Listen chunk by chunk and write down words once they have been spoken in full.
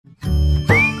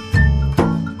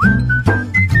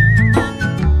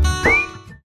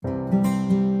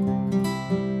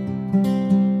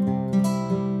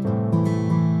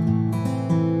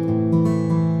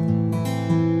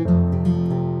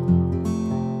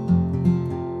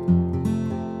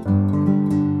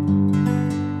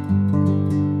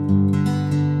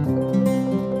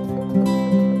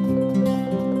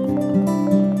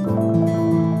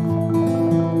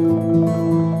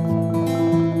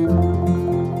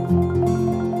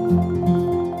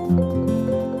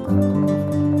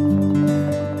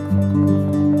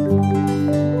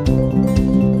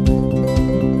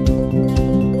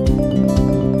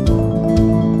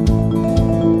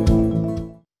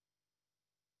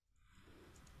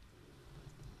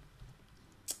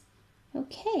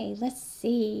Okay, let's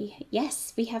see.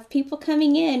 Yes, we have people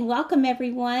coming in. Welcome,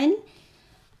 everyone.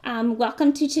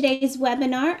 Welcome to today's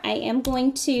webinar. I am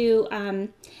going to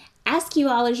ask you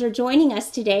all as you're joining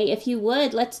us today, if you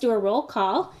would, let's do a roll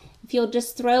call. If you'll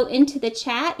just throw into the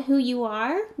chat who you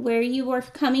are, where you are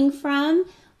coming from,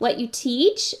 what you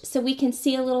teach, so we can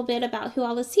see a little bit about who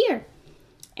all is here.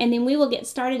 And then we will get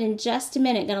started in just a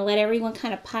minute. Going to let everyone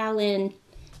kind of pile in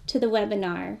to the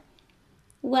webinar.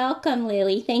 Welcome,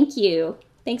 Lily. Thank you.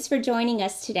 Thanks for joining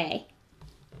us today.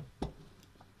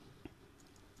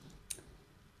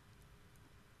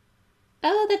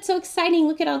 Oh, that's so exciting.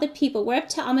 Look at all the people. We're up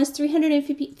to almost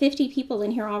 350 people in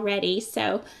here already.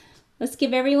 So let's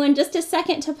give everyone just a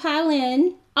second to pile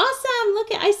in. Awesome.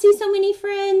 Look at, I see so many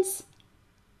friends.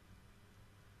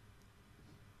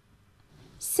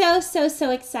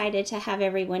 So excited to have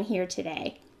everyone here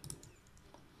today.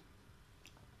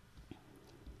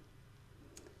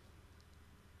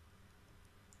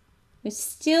 We've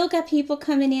still got people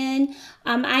coming in.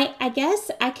 I guess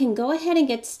I can go ahead and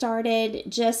get started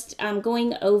just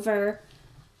going over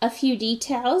a few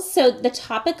details. So the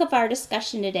topic of our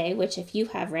discussion today, which if you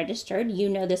have registered, you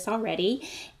know this already,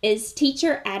 is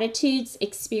teacher attitudes,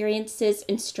 experiences,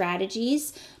 and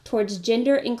strategies towards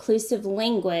gender inclusive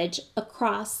language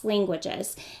across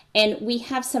languages. And we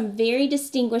have some very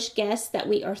distinguished guests that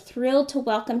we are thrilled to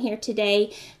welcome here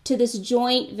today to this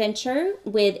joint venture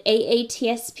with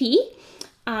AATSP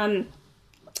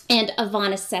and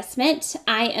Avant Assessment.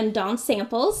 I am Dawn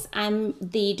Samples. I'm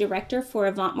the director for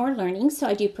Avant Learning. So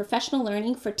I do professional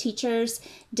learning for teachers,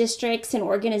 districts, and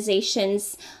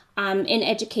organizations in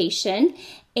education.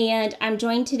 And I'm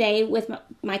joined today with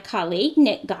my colleague,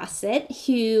 Nick Gossett,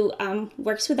 who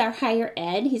works with our higher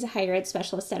ed. He's a higher ed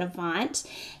specialist at Avant.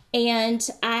 And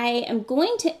I am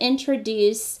going to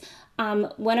introduce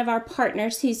one of our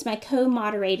partners who's my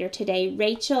co-moderator today,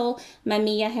 Rachel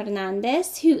Mamia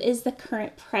Hernandez, who is the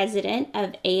current president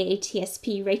of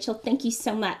AATSP. Rachel, thank you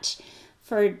so much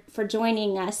for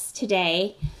joining us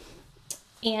today.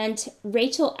 And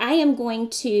Rachel, I am going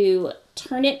to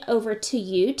turn it over to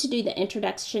you to do the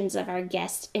introductions of our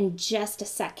guests in just a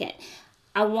second.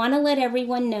 I want to let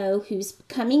everyone know who's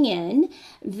coming in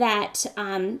that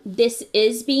this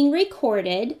is being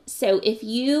recorded. So if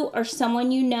you or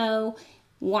someone you know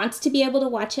wants to be able to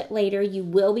watch it later, you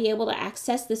will be able to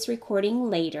access this recording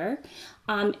later.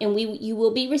 And you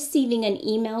will be receiving an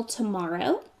email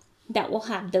tomorrow that will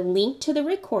have the link to the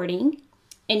recording.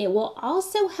 And it will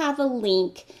also have a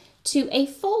link to a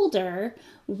folder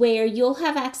where you'll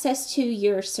have access to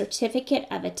your certificate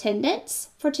of attendance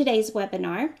for today's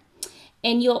webinar.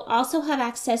 And you'll also have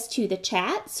access to the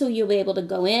chat, so you'll be able to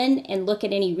go in and look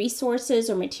at any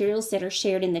resources or materials that are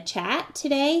shared in the chat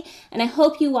today. And I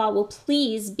hope you all will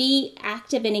please be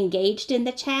active and engaged in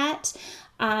the chat.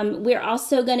 We're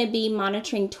also going to be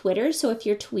monitoring Twitter, so if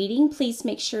you're tweeting, please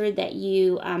make sure that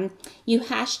you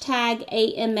hashtag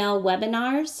AML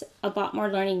webinars, About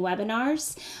More Learning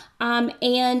webinars.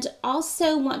 And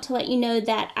also want to let you know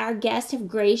that our guests have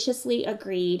graciously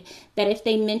agreed that if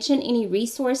they mention any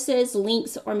resources,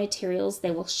 links, or materials, they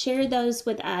will share those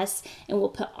with us, and we'll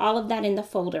put all of that in the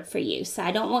folder for you. So I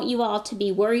don't want you all to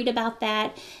be worried about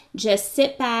that. Just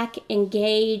sit back,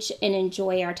 engage, and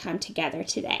enjoy our time together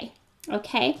today.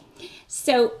 Okay,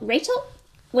 so Rachel,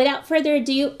 without further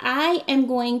ado, I am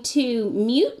going to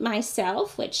mute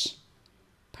myself, which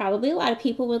probably a lot of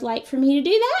people would like for me to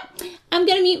do that. I'm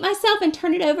going to mute myself and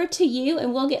turn it over to you,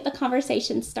 and we'll get the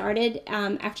conversation started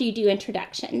after you do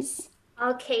introductions.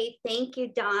 Okay, thank you,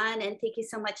 Dawn, and thank you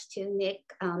so much to Nick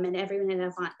and everyone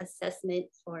at Avant Assessment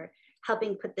for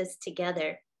helping put this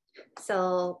together.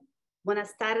 So,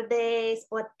 buenas tardes,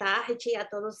 boa tarde a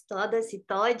todos, todas y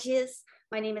todes.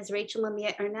 My name is Rachel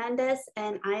Mamia Hernandez,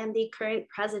 and I am the current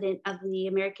president of the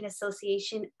American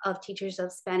Association of Teachers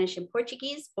of Spanish and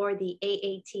Portuguese, or the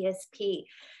AATSP.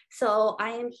 So I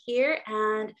am here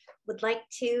and would like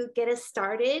to get us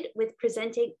started with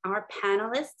presenting our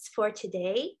panelists for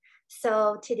today.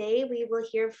 So today we will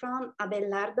hear from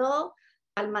Abelardo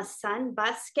Almazan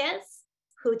Vasquez,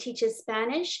 who teaches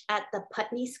Spanish at the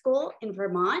Putney School in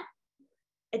Vermont.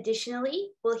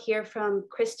 Additionally, we'll hear from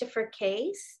Christopher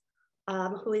Case,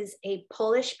 who is a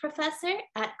Polish professor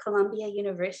at Columbia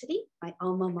University, my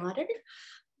alma mater.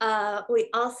 We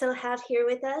also have here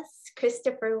with us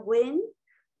Christopher Wynn,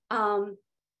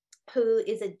 who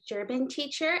is a German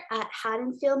teacher at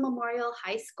Haddonfield Memorial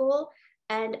High School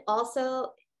and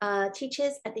also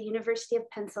teaches at the University of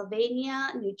Pennsylvania,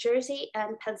 New Jersey,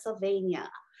 and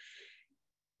Pennsylvania.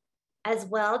 As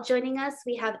well, joining us,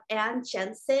 we have Anne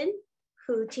Jensen,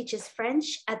 who teaches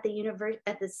French at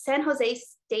the San Jose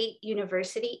State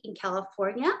University in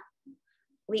California.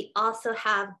 We also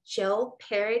have Joe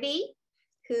Parody,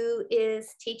 who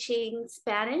is teaching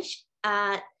Spanish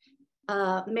at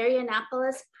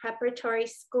Marianapolis Preparatory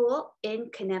School in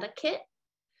Connecticut.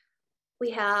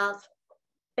 We have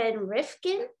Ben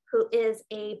Rifkin, who is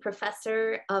a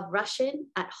professor of Russian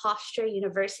at Hofstra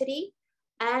University.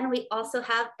 And we also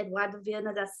have Eduardo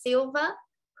Viana da Silva,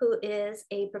 who is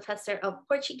a professor of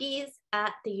Portuguese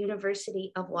at the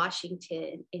University of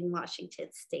Washington in Washington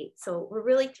State. So we're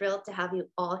really thrilled to have you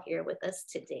all here with us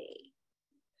today.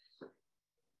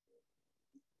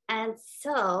 And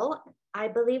so I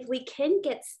believe we can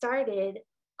get started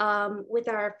with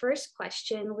our first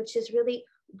question, which is really,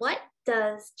 what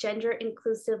does gender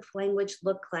inclusive language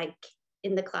look like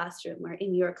in the classroom or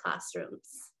in your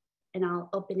classrooms? And I'll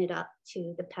open it up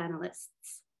to the panelists.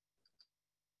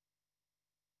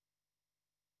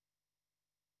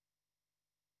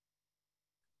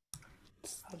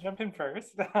 I'll jump in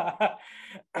first.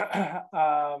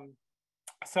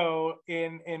 So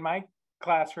in my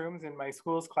classrooms, in my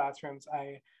school's classrooms,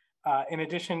 I, in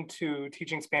addition to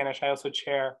teaching Spanish, I also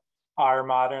chair our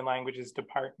modern languages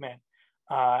department.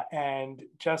 And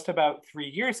just about 3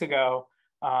 years ago,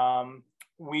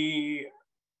 we,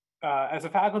 as a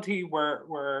faculty,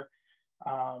 were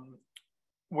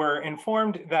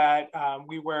informed that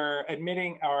we were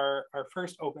admitting our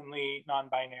first openly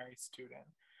non-binary student.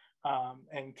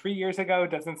 And 3 years ago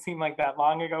doesn't seem like that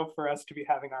long ago for us to be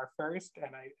having our first,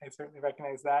 and I certainly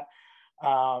recognize that.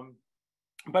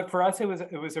 But for us, it was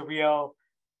a real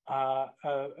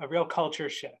culture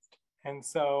shift. And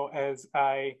so as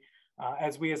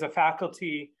we as a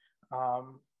faculty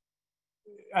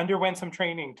underwent some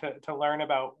training to learn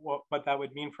about what that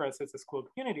would mean for us as a school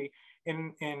community,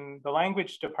 in the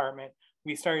language department,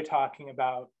 we started talking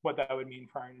about what that would mean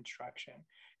for our instruction.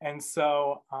 And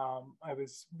so I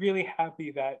was really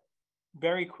happy that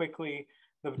very quickly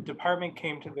the department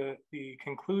came to the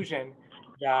conclusion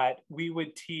that we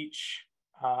would teach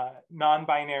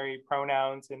non-binary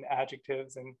pronouns and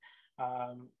adjectives and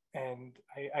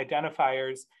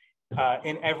identifiers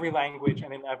in every language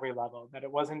and in every level, that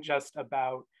it wasn't just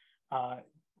about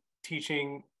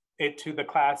teaching it to the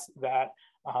class that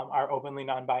our openly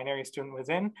non-binary student was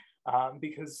in,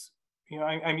 because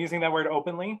I'm using that word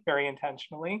openly very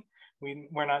intentionally.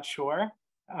 We're not sure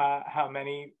how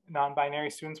many non-binary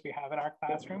students we have in our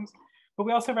classrooms, but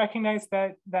we also recognize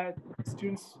that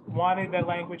students wanted that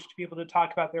language to be able to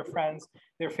talk about their friends,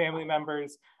 their family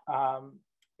members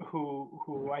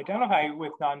who identify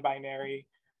with non-binary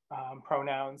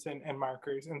pronouns and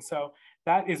markers. And so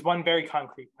that is one very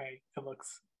concrete way it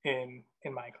looks in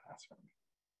my classroom.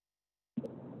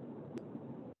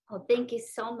 Oh, thank you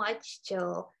so much,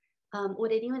 Jill.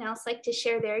 Would anyone else like to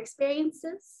share their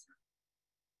experiences?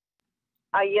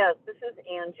 Yes, this is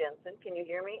Ann Jensen. Can you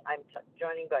hear me? I'm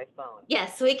joining by phone.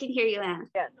 Yes, we can hear you, Ann.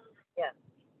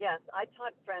 Yes. I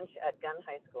taught French at Gunn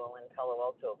High School in Palo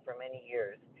Alto for many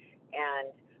years.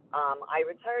 And I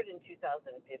retired in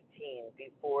 2015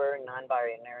 before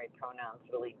non-binary pronouns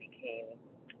really became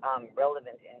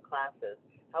relevant in classes.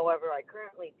 However, I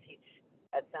currently teach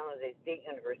at San Jose State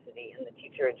University in the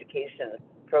teacher education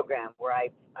program, where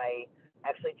I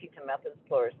actually teach a methods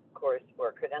course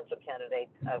for credential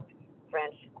candidates of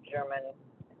French, German,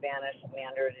 Spanish,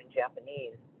 Mandarin, and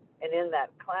Japanese. And in that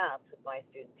class with my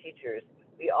student teachers,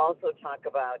 we also talk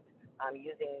about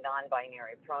using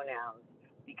non-binary pronouns,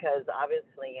 because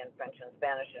obviously in French and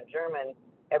Spanish and German,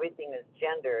 everything is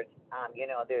gendered.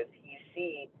 There's he,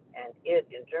 she, and it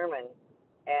in German,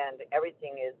 and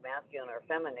everything is masculine or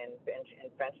feminine in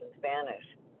French and Spanish.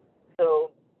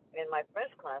 So in my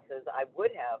French classes, I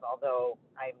would have, although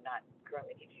I'm not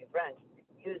currently teaching French,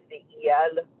 used the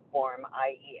IEL form,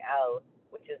 I-E-L,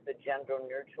 which is the gender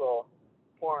neutral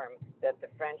form that the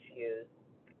French use.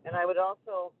 And I would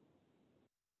also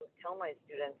tell my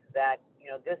students that,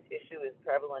 this issue is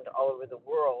prevalent all over the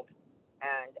world.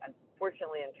 And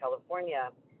unfortunately in California,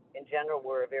 in general,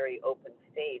 we're a very open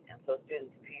state. And so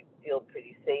students feel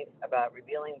pretty safe about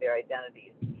revealing their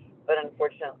identities. But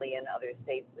unfortunately in other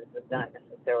states, this is not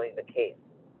necessarily the case.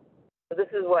 So this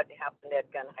is what happened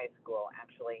at Gunn High School,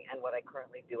 actually, and what I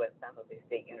currently do at San Jose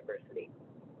State University.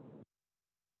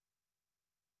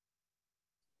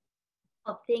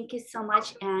 Well, thank you so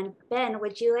much. And Ben,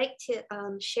 would you like to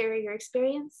share your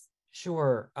experience?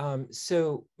 Sure.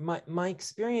 So my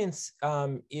experience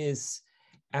is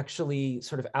actually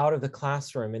sort of out of the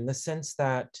classroom, in the sense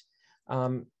that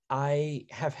I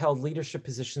have held leadership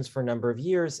positions for a number of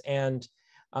years, and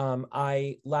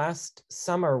I last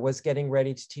summer was getting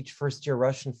ready to teach first-year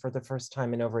Russian for the first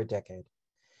time in over a decade.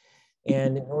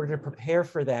 And in order to prepare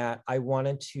for that, I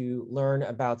wanted to learn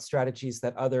about strategies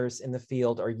that others in the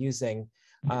field are using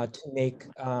to make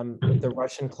the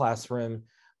Russian classroom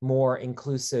more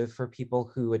inclusive for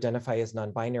people who identify as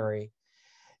non-binary.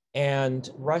 And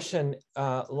Russian,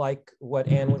 like what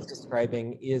Anne was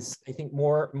describing, is, I think,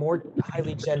 more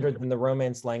highly gendered than the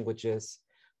Romance languages,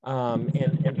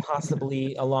 and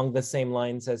possibly along the same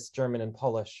lines as German and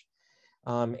Polish.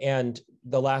 And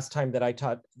the last time that I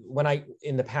taught,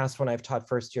 in the past, when I've taught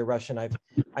first year Russian,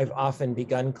 I've often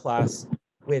begun class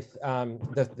with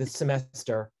the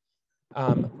semester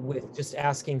with just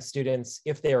asking students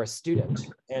if they're a student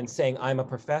and saying, I'm a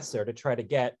professor, to try to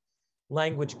get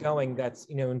language going that's,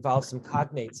 involves some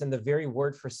cognates. And the very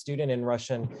word for student in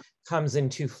Russian comes in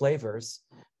two flavors: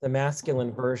 the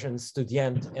masculine version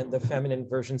student and the feminine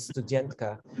version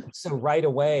studentka. So right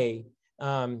away,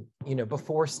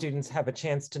 before students have a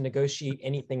chance to negotiate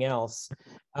anything else,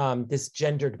 this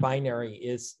gendered binary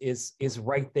is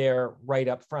right there, right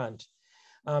up front.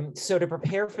 So to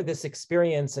prepare for this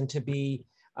experience and to be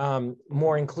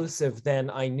more inclusive than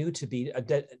I knew to be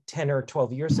 10 or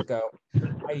 12 years ago,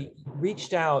 I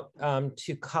reached out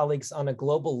to colleagues on a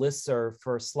global listserv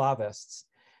for Slavists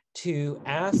to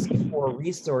ask for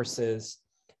resources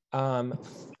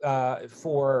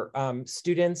for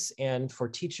students and for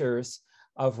teachers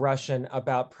of Russian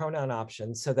about pronoun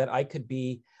options, so that I could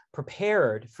be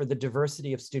prepared for the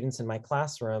diversity of students in my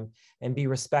classroom and be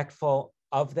respectful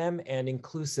of them and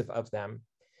inclusive of them.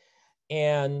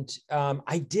 And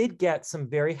I did get some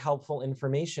very helpful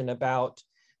information about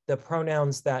the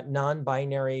pronouns that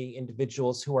non-binary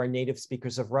individuals who are native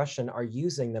speakers of Russian are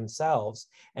using themselves,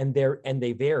 and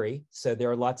they vary, so there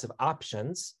are lots of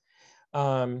options.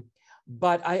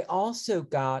 But I also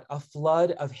got a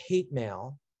flood of hate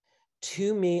mail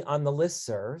to me on the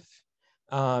listserv,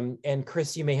 and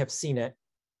Chris, you may have seen it,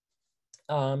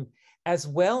 as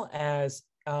well as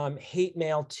hate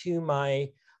mail to my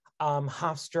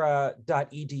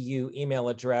hofstra.edu email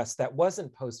address that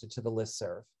wasn't posted to the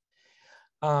listserv.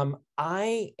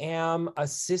 I am a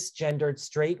cisgendered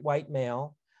straight white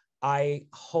male. I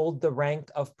hold the rank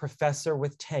of professor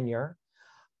with tenure.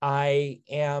 I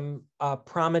am a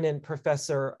prominent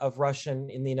professor of Russian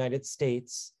in the United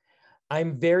States.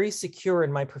 I'm very secure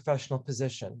in my professional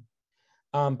position.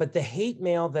 But the hate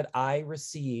mail that I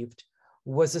received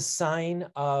was a sign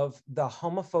of the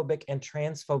homophobic and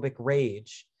transphobic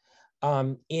rage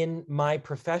in my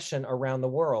profession around the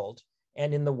world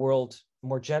and in the world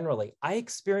more generally. I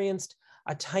experienced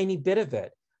a tiny bit of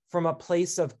it from a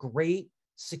place of great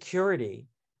security.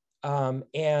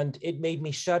 And it made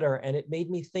me shudder, and it made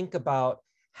me think about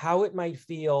how it might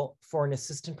feel for an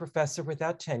assistant professor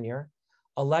without tenure,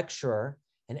 a lecturer,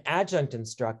 an adjunct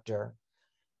instructor,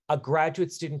 a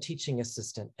graduate student teaching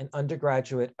assistant, an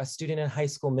undergraduate, a student in high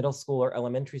school, middle school, or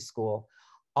elementary school,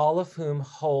 all of whom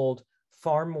hold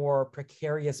far more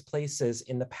precarious places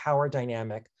in the power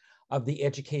dynamic of the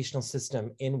educational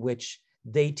system in which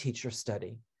they teach or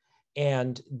study.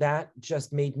 And that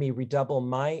just made me redouble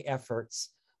my efforts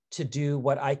to do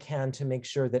what I can to make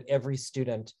sure that every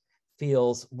student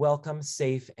feels welcome,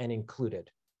 safe, and included.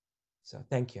 So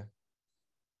thank you.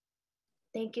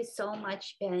 Thank you so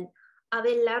much, Ben.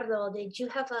 Abelardo, did you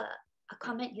have a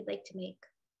comment you'd like to make?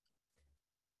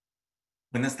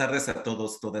 Buenas tardes a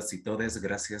todos, todas y todes.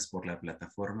 Gracias por la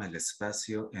plataforma, el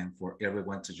espacio, and for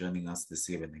everyone to joining us this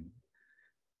evening.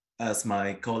 As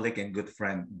my colleague and good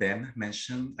friend Ben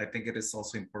mentioned, I think it is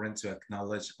also important to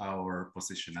acknowledge our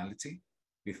positionality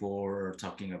before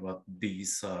talking about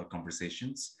these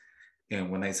conversations.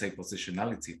 And when I say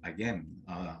positionality, again,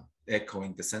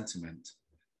 echoing the sentiment,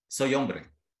 soy hombre,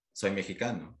 soy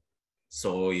mexicano,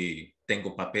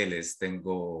 tengo papeles,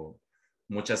 tengo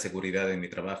mucha seguridad en mi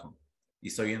trabajo, y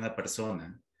soy una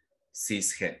persona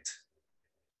cishet.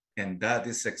 And that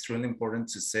is extremely important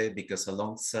to say, because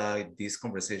alongside these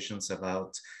conversations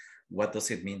about what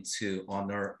does it mean to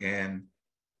honor and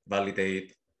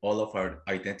validate all of our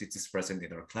identities present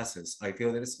in our classes, I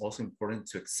feel that it's also important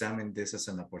to examine this as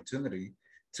an opportunity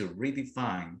to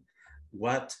redefine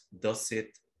what does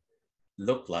it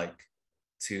look like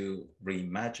to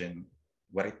reimagine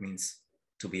what it means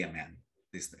to be a man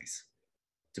these days,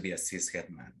 to be a cishet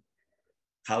man.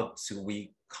 How do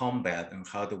we combat and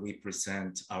how do we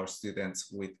present our students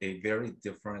with a very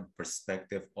different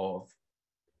perspective of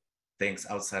things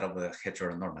outside of the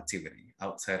heteronormativity,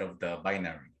 outside of the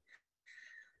binary,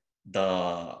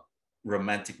 the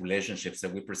romantic relationships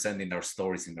that we present in our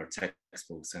stories, in our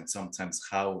textbooks, and sometimes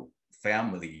how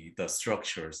family, the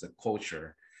structures, the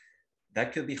culture,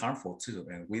 that could be harmful too.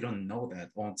 And we don't know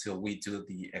that until we do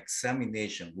the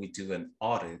examination, we do an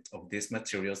audit of these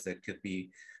materials that could be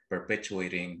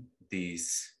perpetuating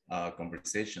these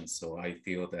conversations. So I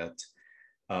feel that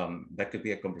that could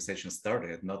be a conversation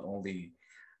started, not only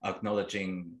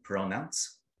acknowledging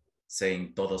pronouns,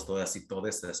 saying todos, todas, y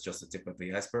todes, that's just the tip of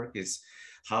the iceberg, is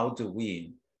how do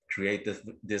we create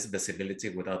this visibility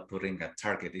without putting a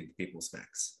target in people's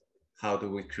backs? How do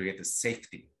we create a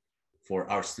safety for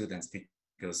our students?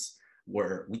 Because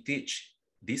where we teach,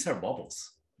 these are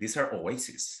bubbles, these are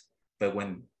oases. But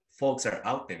when folks are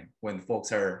out there, when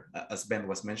folks are, as Ben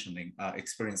was mentioning,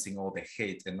 experiencing all the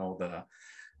hate and all the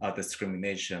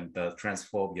discrimination, the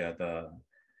transphobia, the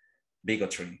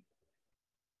bigotry,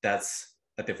 that's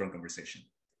a different conversation.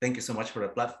 Thank you so much for the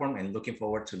platform and looking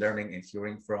forward to learning and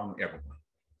hearing from everyone.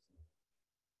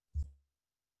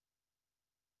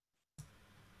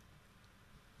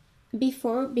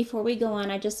 Before we go on,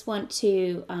 I just want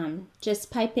to just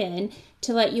pipe in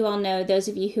to let you all know, those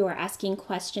of you who are asking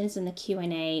questions in the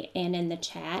Q&A and in the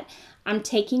chat, I'm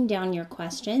taking down your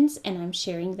questions and I'm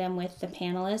sharing them with the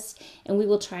panelists, and we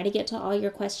will try to get to all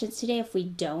your questions today. If we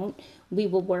don't, we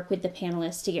will work with the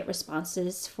panelists to get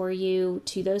responses for you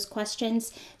to those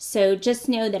questions. So just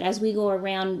know that as we go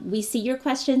around, we see your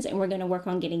questions and we're going to work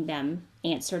on getting them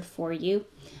answered for you.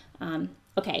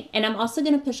 Okay, and I'm also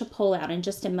going to push a poll out in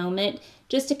just a moment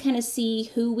just to kind of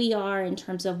see who we are in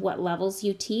terms of what levels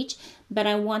you teach, but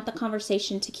I want the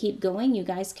conversation to keep going. You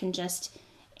guys can just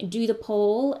do the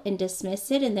poll and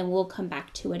dismiss it, and then we'll come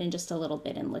back to it in just a little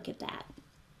bit and look at that.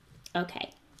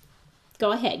 Okay,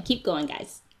 go ahead, keep going,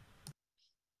 guys.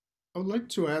 I would like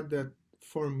to add that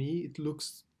for me, it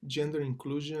looks gender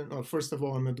inclusion. First of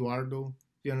all, I'm Eduardo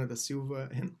Viana da Silva,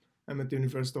 and I'm at the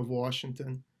University of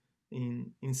Washington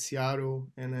in Seattle,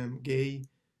 and I'm gay,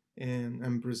 and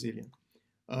I'm Brazilian.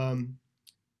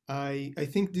 I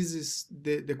think this is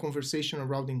the conversation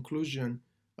around inclusion.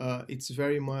 It's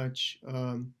very much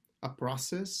a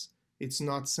process. It's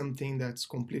not something that's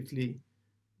completely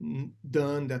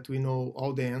done, that we know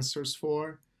all the answers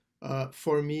for.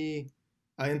 For me,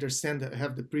 I understand that I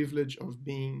have the privilege of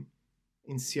being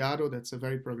in Seattle. That's a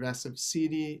very progressive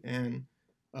city, and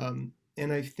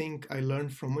I think I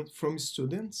learned from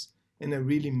students, and I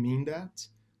really mean that.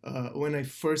 When I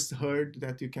first heard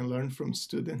that you can learn from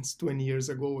students 20 years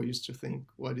ago, I used to think,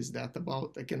 what is that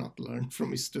about? I cannot learn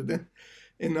from a student.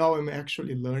 And now I'm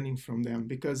actually learning from them,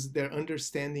 because their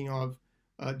understanding of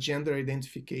gender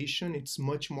identification, it's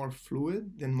much more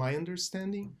fluid than my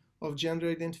understanding of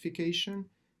gender identification.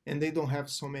 And they don't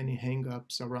have so many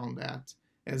hang-ups around that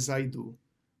as I do.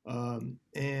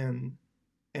 And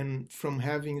from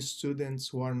having students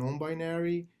who are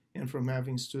non-binary, and from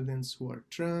having students who are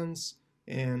trans,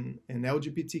 and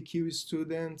LGBTQ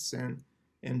students,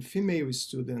 and female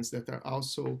students that are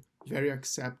also very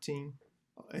accepting,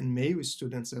 and male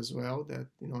students as well that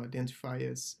identify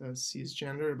as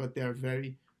cisgender, but they are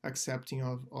very accepting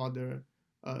of other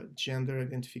gender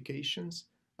identifications.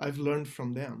 I've learned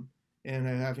from them, and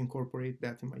I have incorporated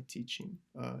that in my teaching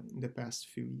in the past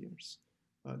few years.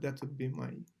 That would be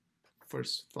my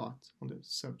first thought on the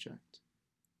subject.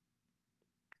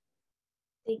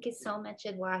 Thank you so much,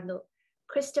 Eduardo.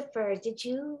 Christopher, did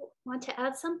you want to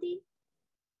add something?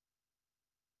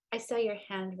 I saw your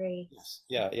hand raised.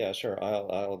 Yes. Yeah, sure.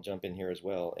 I'll jump in here as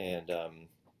well. And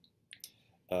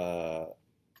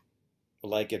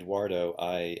like Eduardo,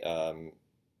 I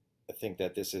think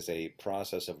that this is a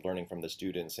process of learning from the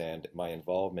students, and my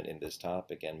involvement in this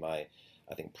topic and my,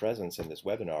 I think, presence in this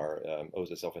webinar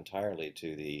owes itself entirely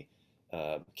to the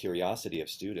curiosity of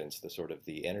students, the sort of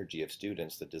the energy of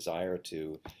students, the desire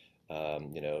to,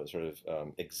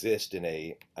 exist in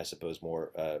a, I suppose,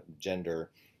 more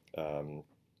gender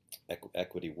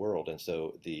equity world. And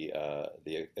so the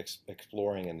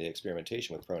exploring and the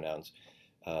experimentation with pronouns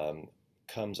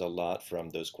comes a lot from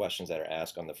those questions that are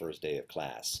asked on the first day of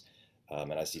class.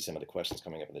 And I see some of the questions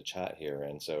coming up in the chat here.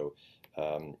 And so,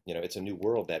 it's a new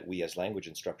world that we as language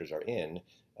instructors are in.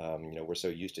 We're so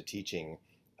used to teaching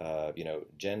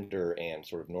gender and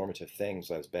sort of normative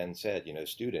things, as Ben said,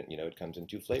 student, it comes in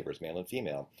two flavors, male and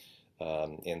female.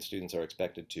 And students are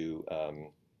expected to,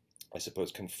 I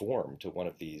suppose, conform to one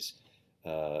of these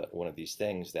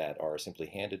things that are simply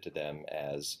handed to them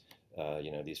as,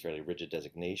 these fairly rigid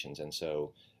designations. And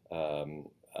so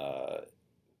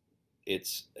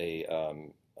it's a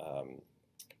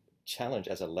challenge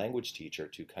as a language teacher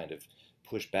to kind of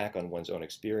push back on one's own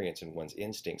experience and one's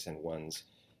instincts and one's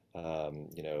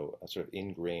sort of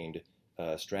ingrained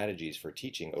strategies for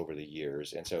teaching over the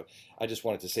years. And so I just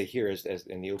wanted to say here, as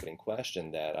in the opening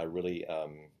question, that I really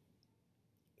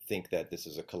think that this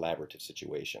is a collaborative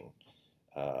situation,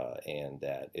 and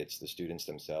that it's the students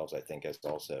themselves, I think, as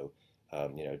also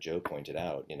Joe pointed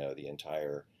out, the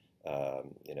entire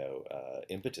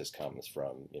impetus comes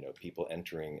from, people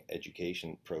entering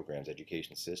education programs,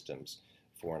 education systems,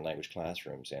 foreign language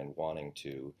classrooms, and wanting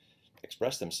to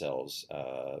express themselves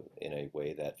in a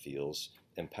way that feels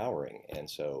empowering. And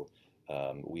so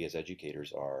we as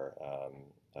educators are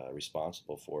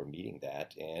responsible for meeting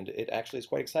that. And it actually is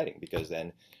quite exciting because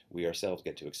then we ourselves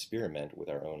get to experiment with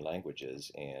our own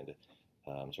languages and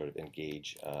sort of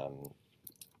engage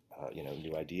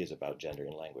new ideas about gender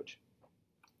in language.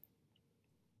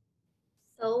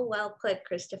 So well put,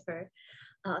 Christopher.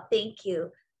 Thank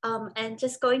you. And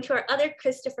just going to our other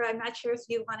Christopher, I'm not sure if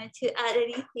you wanted to add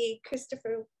anything,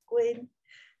 Christopher Gwynn.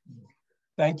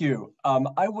 Thank you.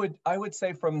 I would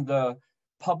say from the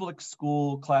public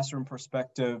school classroom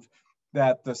perspective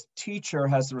that the teacher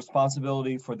has the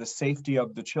responsibility for the safety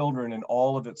of the children in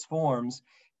all of its forms,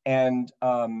 and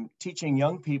teaching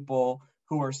young people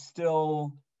who are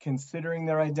still considering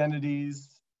their identities,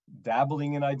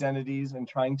 dabbling in identities, and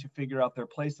trying to figure out their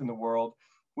place in the world.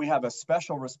 We have a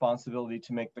special responsibility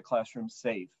to make the classroom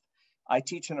safe. I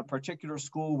teach in a particular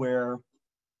school where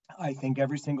I think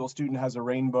every single student has a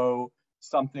rainbow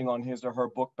something on his or her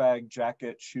book bag,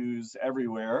 jacket, shoes,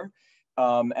 everywhere.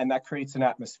 And that creates an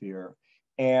atmosphere.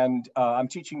 And I'm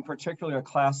teaching particularly a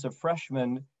class of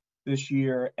freshmen this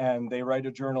year, and they write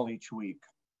a journal each week.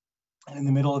 And in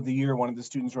the middle of the year, one of the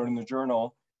students wrote in the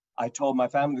journal, I told my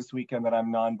family this weekend that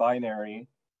I'm non-binary,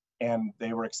 and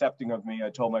they were accepting of me. I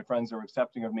told my friends they were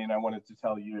accepting of me, and I wanted to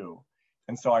tell you.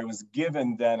 And so I was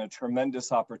given then a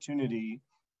tremendous opportunity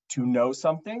to know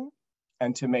something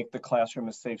and to make the classroom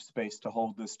a safe space to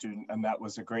hold the student. And that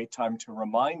was a great time to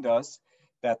remind us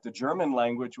that the German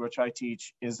language, which I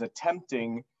teach, is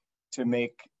attempting to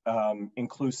make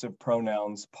inclusive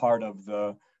pronouns part of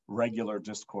the regular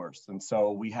discourse. And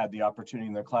so we had the opportunity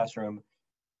in the classroom,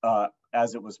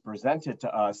 as it was presented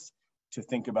to us, to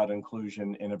think about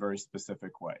inclusion in a very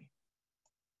specific way.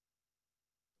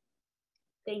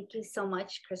 Thank you so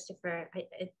much, Christopher.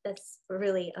 That's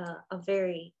really a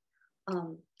very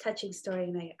touching story,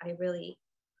 and I really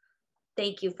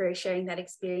thank you for sharing that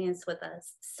experience with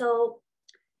us. So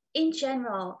in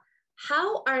general,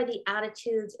 how are the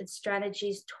attitudes and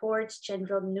strategies towards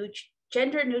gender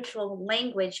neutral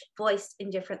language voiced in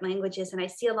different languages? And I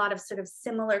see a lot of sort of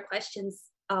similar questions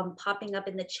popping up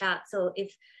in the chat. So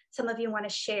if some of you want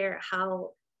to share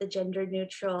how the gender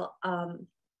neutral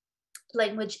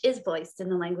language is voiced in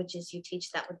the languages you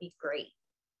teach, that would be great.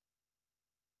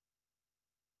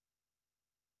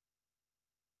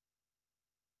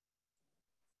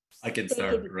 I can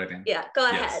start reading. Yeah, go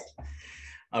ahead.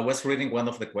 I was reading one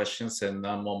of the questions, and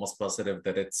I'm almost positive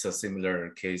that it's a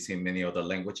similar case in many other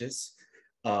languages.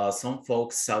 Some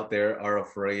folks out there are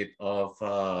afraid of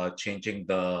changing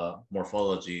the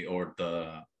morphology or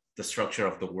the structure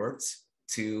of the words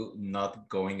to not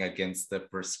going against the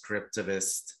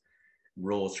prescriptivist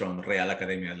rules from Real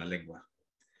Academia de la Lengua.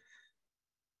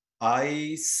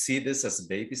 I see this as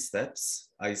baby steps.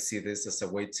 I see this as a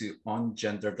way to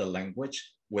ungender the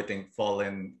language without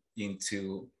falling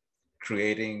into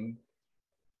creating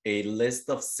a list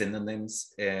of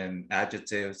synonyms and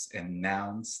adjectives and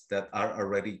nouns that are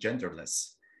already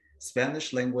genderless.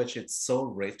 Spanish language, it's so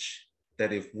rich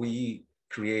that if we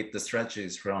create the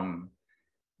strategies from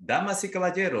damas y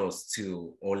caballeros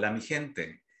to hola mi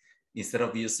gente, instead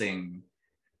of using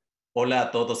hola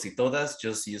a todos y todas,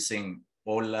 just using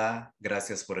hola,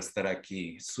 gracias por estar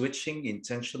aquí, switching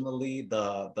intentionally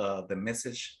the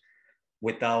message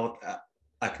without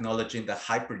acknowledging the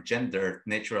hypergendered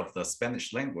nature of the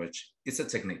Spanish language. It's a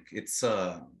technique. It's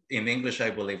in English,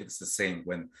 I believe it's the same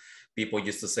when people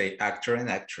used to say actor and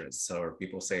actress, or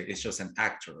people say it's just an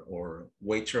actor, or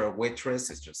waiter or waitress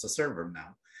is just a server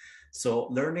now. So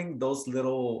learning those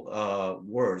little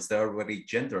words that are already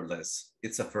genderless,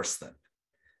 it's a first step.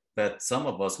 But some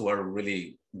of us who are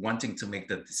really wanting to make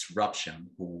the disruption,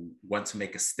 who want to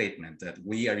make a statement that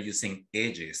we are using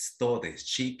ellos, todes,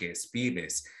 chiques,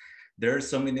 pibes, there are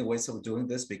so many ways of doing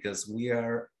this because we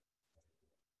are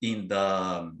in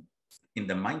the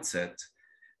mindset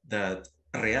that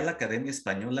Real Academia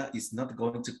Española is not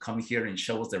going to come here and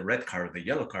show us the red card, the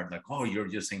yellow card, like, oh, you're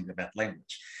using the bad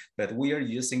language. But we are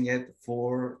using it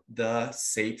for the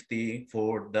safety,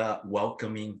 for the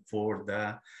welcoming, for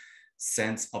the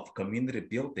sense of community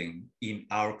building in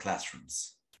our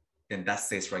classrooms. And that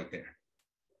stays right there.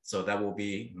 So that will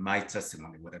be my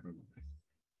testimony, whatever.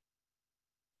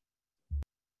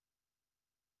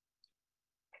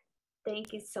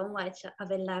 Thank you so much,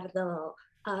 Abelardo.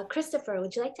 Christopher,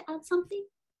 would you like to add something?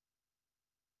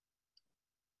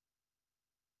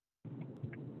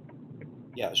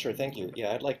 Yeah, sure. Thank you.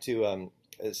 Yeah, I'd like to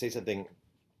say something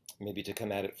maybe to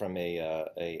come at it from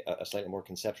a slightly more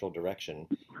conceptual direction.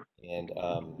 And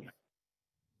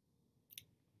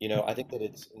you know, I think that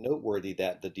it's noteworthy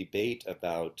that the debate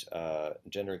about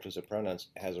gender inclusive pronouns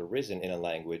has arisen in a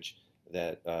language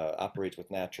that operates with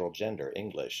natural gender,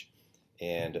 English.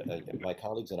 And my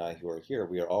colleagues and I who are here,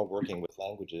 we are all working with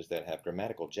languages that have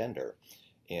grammatical gender.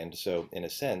 And so, in a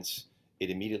sense,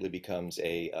 it immediately becomes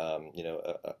you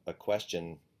know, a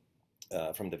question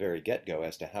from the very get-go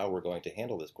as to how we're going to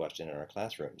handle this question in our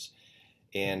classrooms.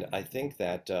 And I think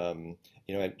that,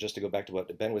 you know, just to go back to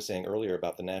what Ben was saying earlier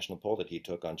about the national poll that he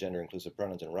took on gender inclusive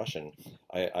pronouns in Russian,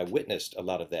 I witnessed a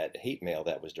lot of that hate mail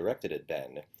that was directed at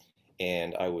Ben.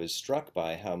 And I was struck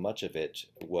by how much of it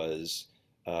was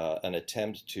an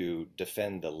attempt to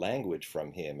defend the language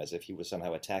from him, as if he was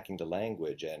somehow attacking the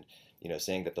language and, you know,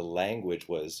 saying that the language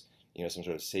was, you know, some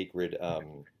sort of sacred,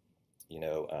 you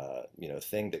know,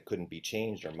 thing that couldn't be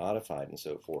changed or modified and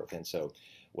so forth. And so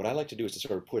what I like to do is to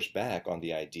sort of push back on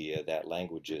the idea that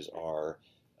languages are,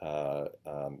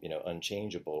 you know,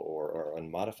 unchangeable or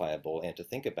unmodifiable, and to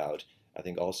think about, I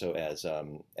think also as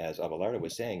Abelardo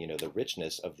was saying, you know, the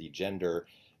richness of the gender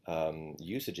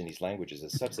usage in these languages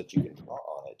is such that you can draw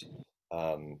on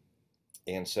it.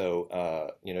 And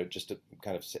so, you know, just to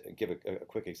kind of give a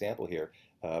quick example here,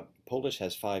 Polish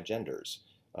has 5 genders.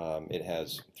 It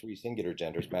has 3 singular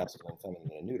genders, masculine,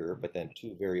 feminine, and neuter, but then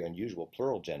 2 very unusual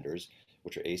plural genders,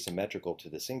 which are asymmetrical to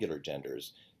the singular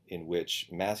genders, in which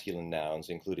masculine nouns,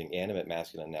 including animate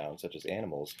masculine nouns such as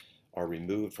animals, are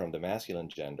removed from the masculine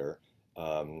gender,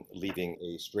 leaving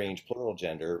a strange plural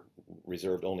gender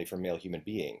reserved only for male human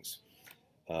beings.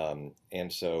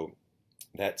 And so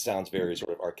that sounds very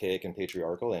sort of archaic and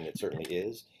patriarchal, and it certainly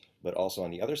is. But also on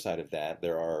the other side of that,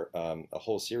 there are a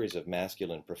whole series of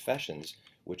masculine professions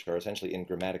which are essentially in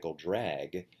grammatical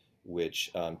drag,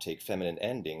 which take feminine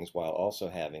endings while also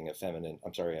having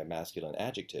a masculine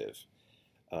adjective.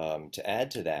 To add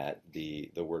to that,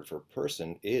 the word for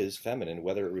person is feminine,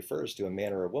 whether it refers to a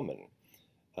man or a woman.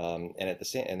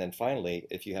 And then finally,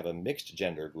 if you have a mixed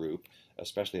gender group,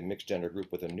 especially a mixed gender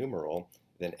group with a numeral,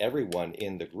 then everyone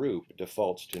in the group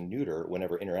defaults to neuter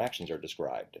whenever interactions are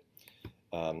described.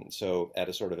 So at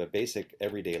a sort of a basic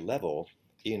everyday level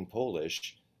in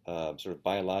Polish, sort of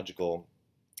biological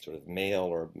sort of male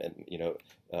or, you know,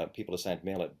 people assigned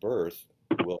male at birth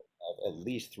will have at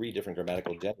least 3 different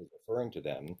grammatical genders referring to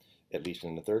them, at least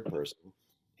in the third person,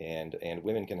 and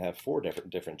women can have 4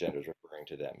 different genders referring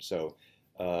to them. So,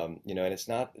 you know,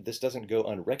 and this doesn't go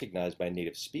unrecognized by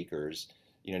native speakers.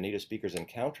 You know, native speakers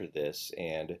encounter this,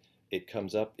 and it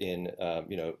comes up in,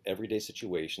 you know, everyday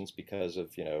situations because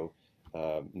of, you know,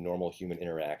 normal human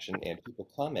interaction, and people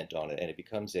comment on it, and it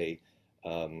becomes a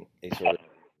sort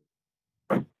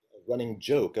of running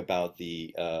joke about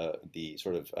the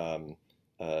sort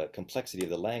of complexity of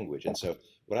the language. And so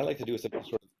what I like to do is to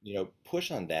sort of, you know, push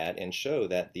on that and show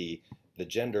that the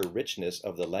gender richness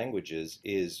of the languages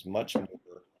is much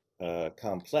more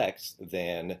complex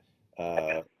than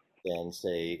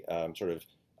say sort of,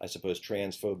 I suppose,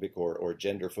 transphobic or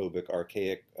genderphobic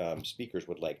archaic speakers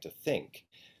would like to think.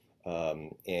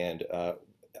 And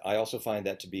I also find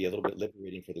that to be a little bit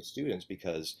liberating for the students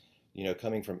because, you know,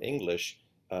 coming from English,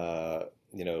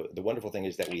 you know, the wonderful thing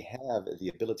is that we have the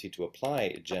ability to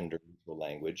apply gender to a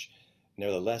language.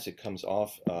 Nevertheless, it comes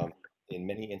off in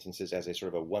many instances as a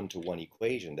sort of a one-to-one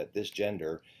equation, that this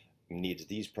gender needs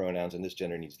these pronouns and this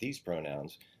gender needs these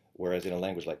pronouns. Whereas in a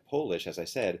language like Polish, as I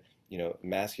said, you know,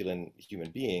 masculine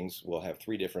human beings will have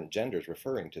 3 different genders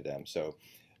referring to them. So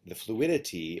the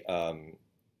fluidity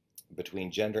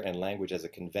between gender and language as a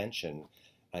convention,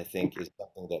 I think, is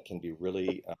something that can be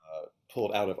really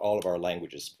pulled out of all of our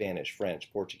languages: Spanish,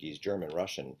 French, Portuguese, German,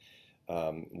 Russian.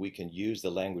 We can use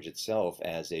the language itself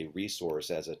as a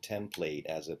resource, as a template,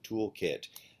 as a toolkit,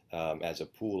 as a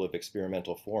pool of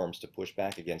experimental forms to push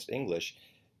back against English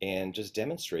and just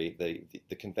demonstrate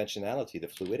the conventionality, the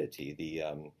fluidity,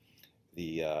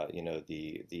 you know,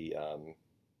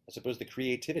 I suppose the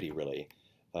creativity really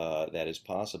that is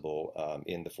possible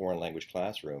in the foreign language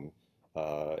classroom.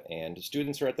 And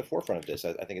students are at the forefront of this.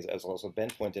 I think, as also Ben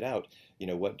pointed out, you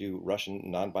know, what do Russian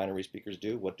non-binary speakers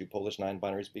do? What do Polish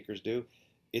non-binary speakers do?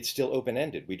 It's still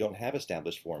open-ended. We don't have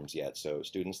established forms yet. So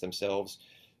students themselves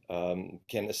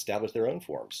can establish their own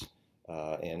forms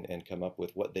and come up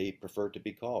with what they prefer to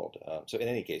be called. So in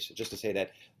any case, just to say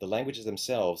that the languages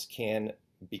themselves can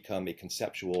become a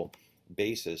conceptual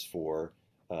basis for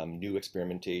new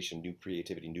experimentation, new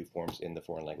creativity, new forms in the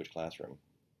foreign language classroom.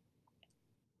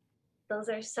 Those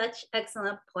are such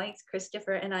excellent points,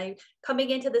 Christopher. And I, coming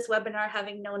into this webinar,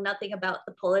 having known nothing about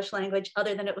the Polish language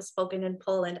other than it was spoken in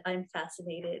Poland, I'm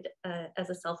fascinated as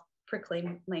a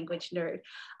proclaimed language nerd.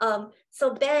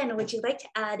 So Ben, would you like to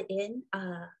add in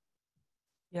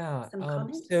some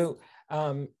comments? So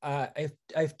I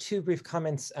have two brief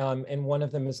comments, and one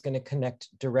of them is going to connect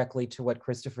directly to what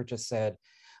Christopher just said.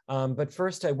 But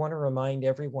first, I want to remind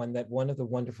everyone that one of the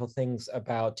wonderful things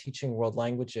about teaching world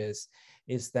languages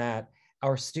is that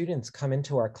our students come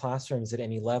into our classrooms at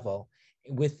any level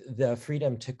with the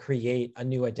freedom to create a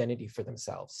new identity for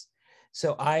themselves.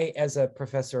 So I, as a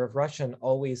professor of Russian,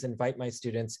 always invite my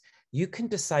students, you can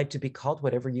decide to be called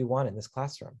whatever you want in this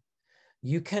classroom.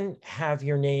 You can have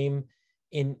your name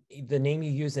in the name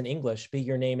you use in English be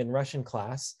your name in Russian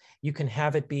class. You can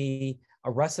have it be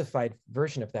a Russified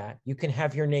version of that. You can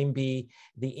have your name be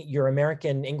your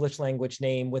American English language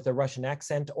name with a Russian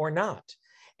accent or not.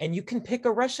 And you can pick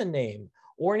a Russian name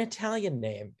or an Italian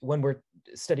name when we're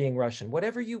studying Russian.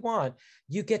 Whatever you want,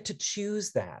 you get to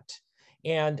choose that.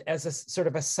 And as a sort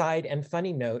of a side and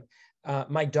funny note,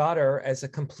 my daughter, as a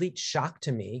complete shock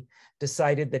to me,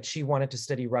 decided that she wanted to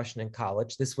study Russian in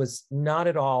college. This was not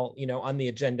at all, on the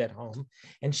agenda at home,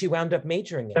 and she wound up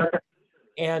majoring in it.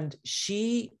 And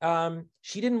she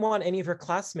didn't want any of her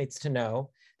classmates to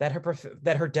know that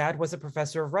her dad was a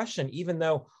professor of Russian, even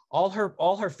though all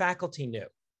her faculty knew,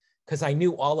 because I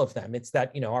knew all of them. It's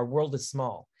that our world is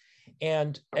small.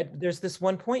 And there's this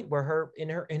one point where in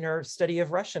her study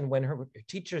of Russian, when her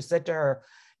teacher said to her,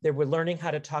 they were learning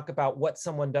how to talk about what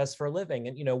someone does for a living,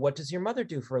 and what does your mother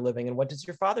do for a living, and what does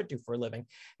your father do for a living?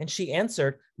 And she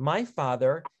answered, my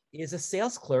father is a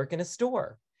sales clerk in a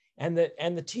store. And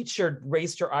the teacher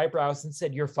raised her eyebrows and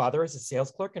said, your father is a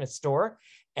sales clerk in a store?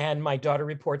 And my daughter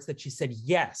reports that she said,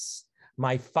 yes,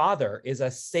 my father is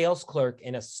a sales clerk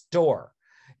in a store,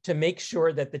 to make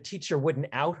sure that the teacher wouldn't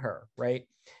out her, right?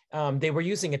 They were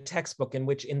using a textbook in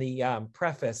which, in the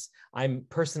preface, I'm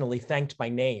personally thanked by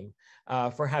name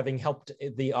for having helped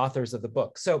the authors of the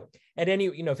book. So at any,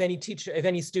 if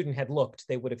any student had looked,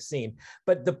 they would have seen.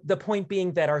 But the point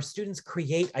being that our students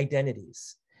create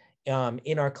identities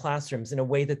in our classrooms in a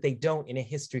way that they don't in a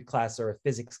history class or a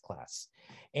physics class.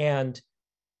 And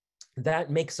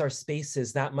that makes our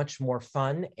spaces that much more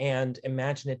fun and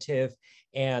imaginative,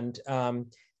 and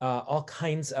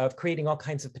creating all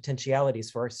kinds of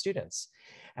potentialities for our students.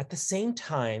 At the same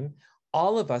time,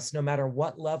 all of us, no matter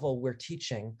what level we're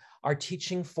teaching, are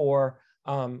teaching for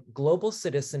global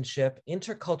citizenship,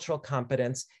 intercultural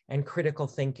competence, and critical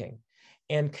thinking.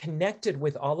 And connected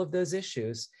with all of those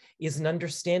issues is an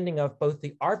understanding of both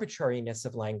the arbitrariness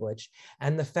of language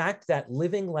and the fact that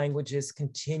living languages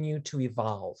continue to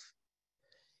evolve.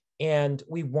 And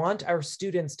we want our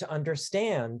students to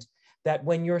understand that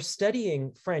when you're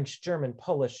studying French, German,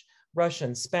 Polish,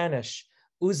 Russian, Spanish,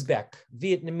 Uzbek,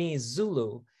 Vietnamese,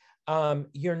 Zulu,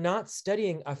 you're not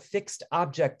studying a fixed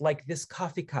object like this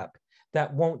coffee cup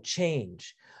that won't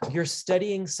change. You're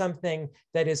studying something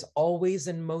that is always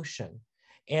in motion.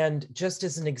 And just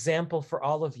as an example for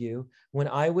all of you, when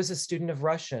I was a student of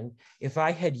Russian, if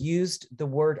I had used the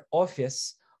word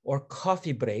office or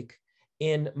coffee break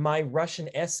in my Russian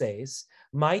essays,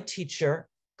 my teacher,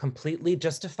 completely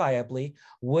justifiably,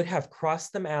 would have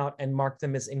crossed them out and marked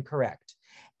them as incorrect.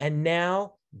 And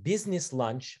now business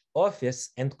lunch,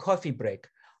 office, and coffee break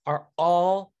are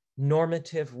all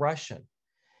normative Russian.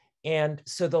 And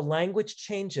so the language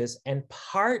changes, and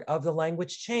part of the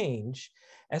language change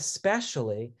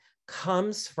especially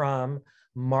comes from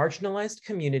marginalized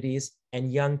communities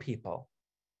and young people,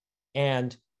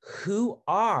 and who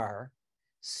are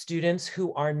students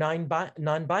who are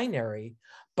non-binary,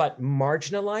 but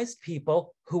marginalized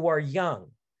people who are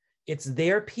young. It's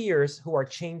their peers who are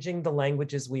changing the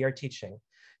languages we are teaching.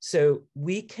 So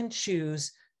we can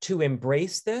choose to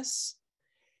embrace this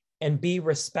and be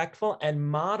respectful and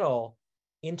model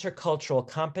intercultural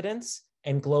competence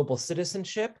and global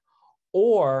citizenship,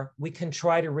 or we can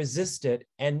try to resist it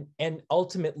and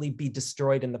ultimately be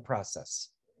destroyed in the process.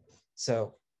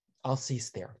 So I'll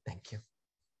cease there. Thank you.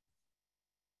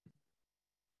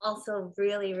 Also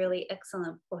really, really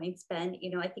excellent points, Ben.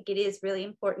 I think it is really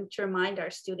important to remind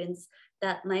our students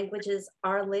that languages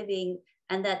are living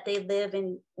and that they live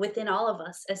within all of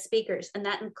us as speakers, and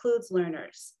that includes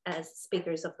learners as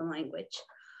speakers of the language.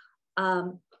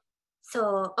 Abelardo,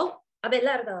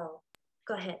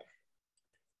 go ahead.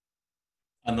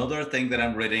 Another thing that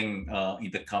I'm reading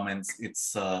in the comments,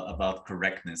 it's about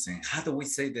correctness and how do we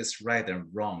say this right and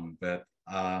wrong. But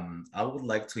I would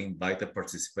like to invite the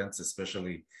participants,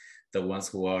 especially the ones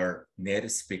who are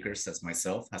native speakers as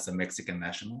myself, as a Mexican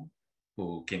national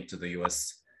who came to the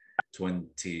US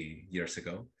 20 years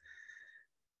ago.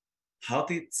 How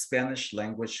did Spanish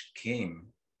language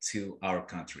came to our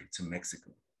country, to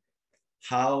Mexico?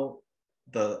 How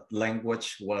the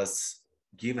language was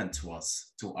given to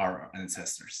us, to our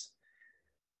ancestors.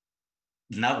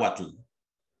 Nahuatl,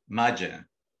 Maya,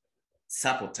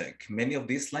 Zapotec, many of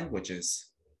these languages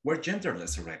were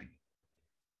genderless already.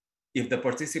 If the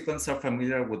participants are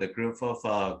familiar with a group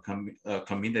of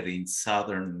community in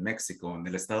southern Mexico, in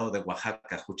el estado de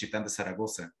Oaxaca, Juchitán de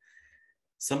Zaragoza,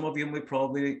 some of you may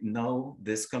probably know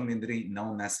this community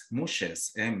known as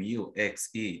Muxes,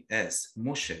 M-U-X-E-S,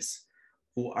 Muxes,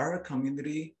 who are a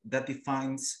community that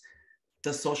defines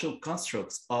the social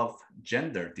constructs of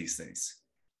gender these days.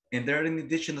 And they're an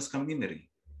indigenous community,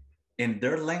 and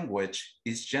their language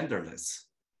is genderless.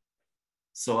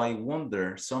 So I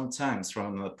wonder sometimes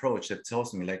from an approach that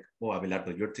tells me like, oh,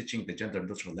 Abelardo, you're teaching the gender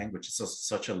neutral language. It's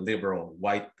such a liberal,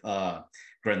 white,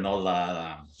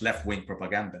 granola, left-wing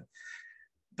propaganda.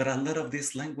 But a lot of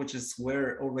these languages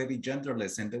were already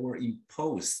genderless, and they were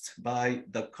imposed by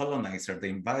the colonizer, the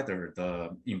invader,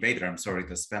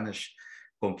 the Spanish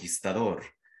conquistador.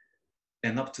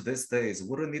 And up to this days,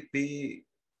 wouldn't it be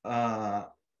an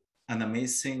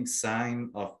amazing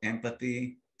sign of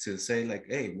empathy to say like,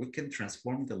 hey, we can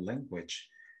transform the language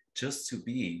just to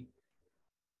be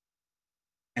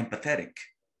empathetic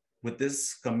with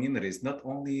these communities, not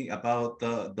only about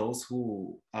those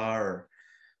who are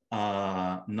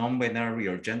non-binary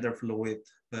or gender fluid,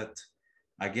 but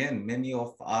again, many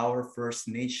of our First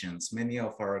Nations, many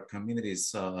of our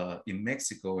communities in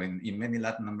Mexico and in many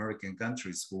Latin American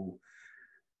countries who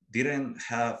didn't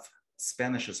have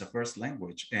Spanish as a first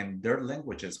language, and their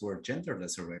languages were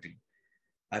genderless already.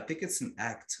 I think it's an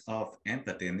act of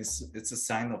empathy, and it's a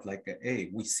sign of like,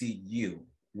 hey, we see you,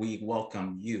 we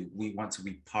welcome you, we want to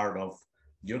be part of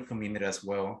your community as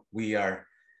well.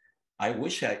 I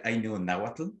wish I knew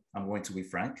Nahuatl, I'm going to be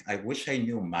frank. I wish I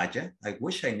knew Maya, I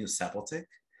wish I knew Zapotec.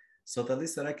 So the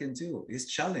least that I can do is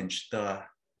challenge the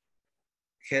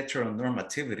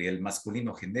heteronormativity, el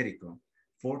masculino genérico,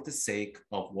 for the sake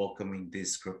of welcoming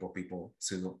this group of people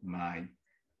to my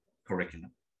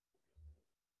curriculum.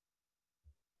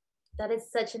 That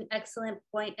is such an excellent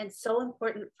point, and so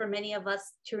important for many of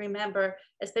us to remember,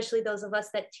 especially those of us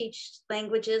that teach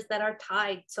languages that are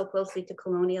tied so closely to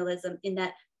colonialism, in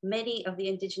that many of the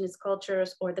indigenous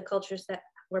cultures, or the cultures that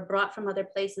were brought from other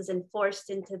places and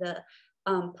forced into the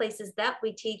places that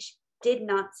we teach, did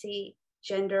not see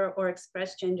gender or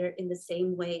express gender in the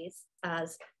same ways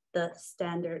as the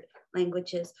standard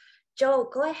languages. Joe,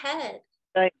 go ahead.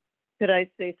 Could I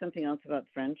say something else about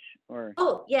French? Or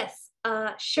oh yes,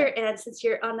 sure. And since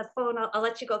you're on the phone, I'll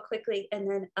let you go quickly, and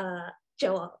then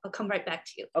Joe, I'll come right back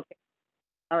to you. Okay.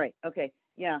 All right. Okay.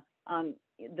 Yeah.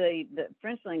 The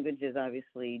French language is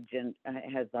obviously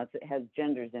has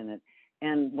genders in it,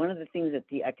 and one of the things that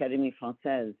the Académie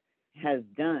Française has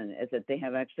done is that they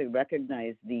have actually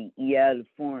recognized the IEL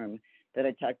form that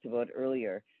I talked about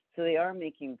earlier. So they are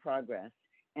making progress,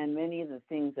 and many of the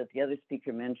things that the other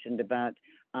speaker mentioned about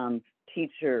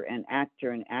teacher and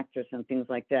actor and actress and things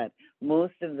like that,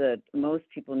 most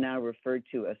people now refer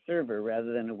to a server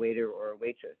rather than a waiter or a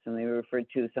waitress, and they refer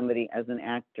to somebody as an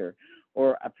actor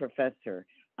or a professor.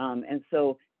 And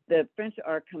so the French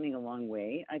are coming a long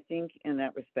way, I think, in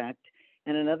that respect.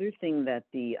 And another thing that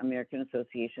the American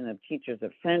Association of Teachers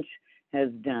of French has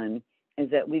done is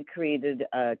that we created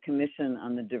a commission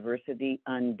on diversity,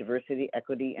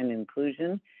 equity, and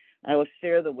inclusion. I will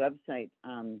share the website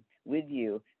with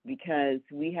you, because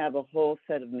we have a whole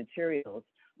set of materials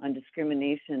on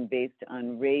discrimination based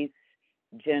on race,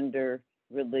 gender,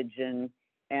 religion,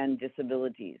 and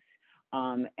disabilities.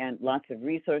 And lots of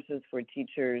resources for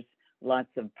teachers, lots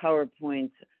of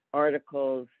PowerPoints,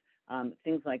 articles,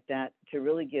 things like that, to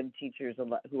really give teachers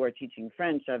who are teaching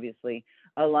French, obviously,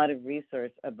 a lot of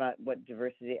resource about what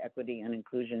diversity, equity, and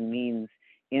inclusion means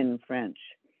in French.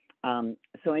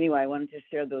 So anyway, I wanted to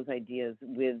share those ideas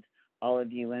with all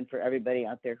of you and for everybody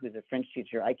out there who's a French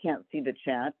teacher. I can't see the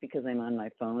chat because I'm on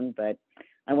my phone, but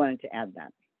I wanted to add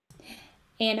that.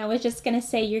 And I was just going to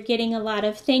say, you're getting a lot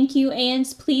of thank you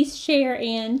ands. Please share,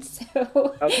 and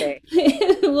so okay.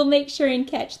 We'll make sure and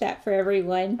catch that for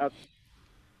everyone. Okay.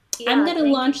 Yeah, I'm going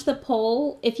to launch the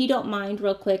poll, if you don't mind,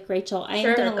 real quick, Rachel. I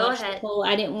am going to launch the poll.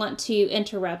 I didn't want to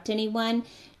interrupt anyone,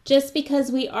 just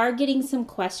because we are getting some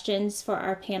questions for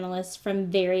our panelists from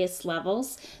various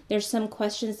levels. There's some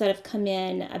questions that have come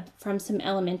in from some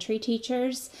elementary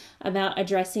teachers about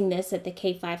addressing this at the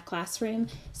K-5 classroom.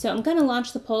 So I'm going to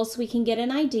launch the poll so we can get an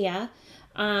idea.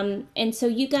 And so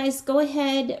you guys go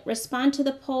ahead, respond to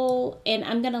the poll, and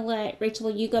I'm going to let Rachel,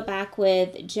 you go back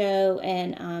with Joe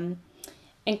and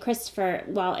Christopher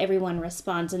while everyone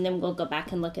responds, and then we'll go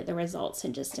back and look at the results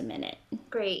in just a minute.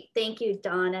 Great. Thank you,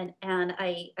 Dawn. And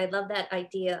I love that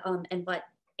idea and what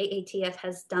AATF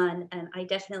has done, and I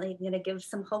definitely going to give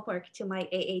some homework to my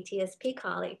AATSP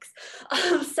colleagues.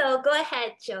 So go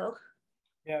ahead, Joe.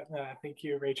 Yeah, thank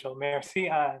you, Rachel. Merci.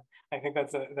 I think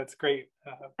that's great.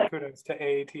 Kudos to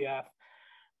AATF.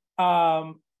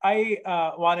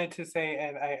 I wanted to say,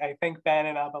 and I thank Ben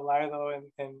and Abelardo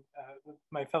and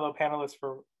my fellow panelists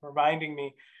for reminding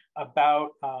me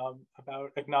about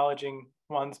acknowledging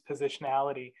one's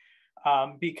positionality,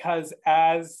 because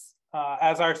as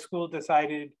our school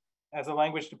decided as a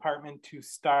language department to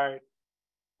start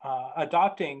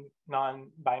adopting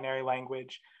non-binary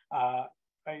language, I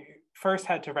first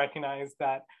had to recognize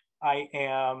that I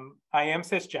am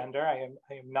cisgender. I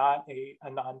am not a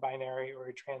non-binary or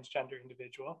a transgender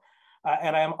individual,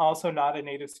 and I am also not a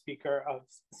native speaker of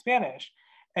Spanish.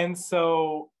 And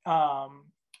so,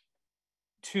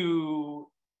 to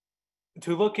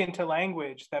look into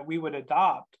language that we would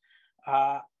adopt,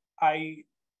 I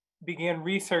began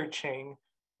researching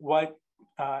what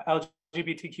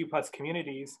LGBTQ plus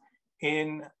communities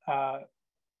in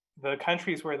the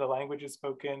countries where the language is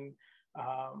spoken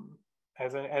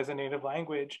as a native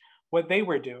language, what they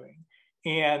were doing.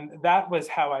 And that was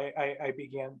how I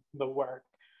began the work.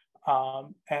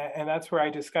 And that's where I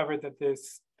discovered that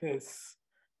this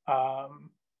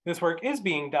work is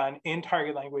being done in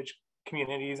target language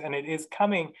communities, and it is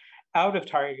coming out of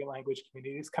target language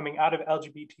communities, coming out of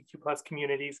LGBTQ plus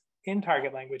communities in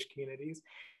target language communities.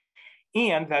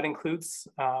 And that includes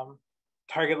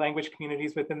target language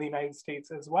communities within the United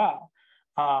States as well.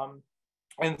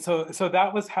 And so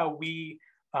that was how we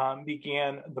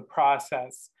began the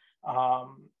process,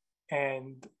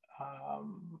 and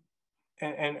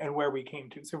where we came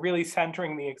to. So really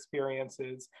centering the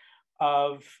experiences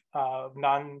of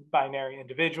non-binary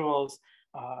individuals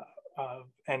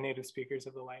and native speakers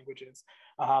of the languages.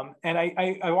 And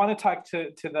I want to talk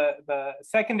to the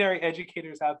secondary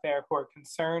educators out there who are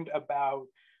concerned about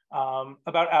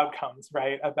outcomes,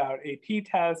 right? About AP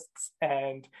tests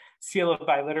and seal of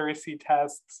biliteracy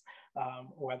tests,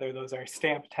 whether those are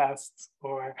stamp tests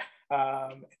or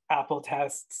Apple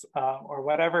tests or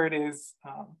whatever it is.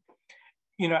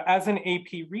 You know, as an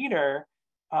AP reader,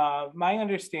 my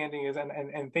understanding is,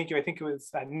 and thank you, I think it was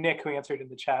Nick who answered in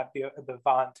the chat, the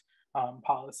Avant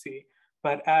policy.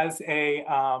 But as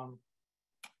an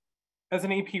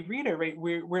AP reader, right,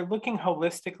 we're looking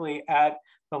holistically at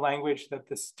the language that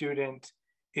the student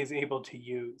is able to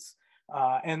use.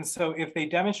 And so if they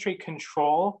demonstrate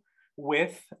control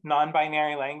with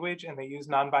non-binary language and they use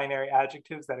non-binary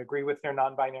adjectives that agree with their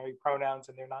non-binary pronouns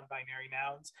and their non-binary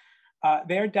nouns,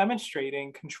 they're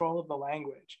demonstrating control of the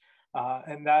language.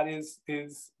 And that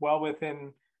is well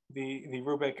within the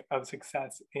rubric of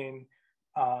success in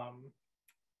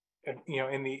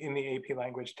in the AP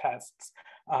language tests.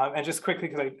 And just quickly,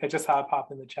 because I just saw it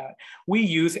pop in the chat, we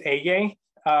use ella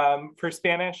for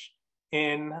Spanish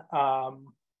in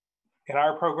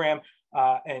our program,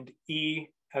 and e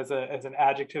as an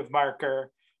adjective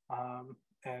marker.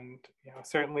 And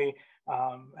certainly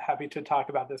happy to talk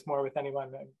about this more with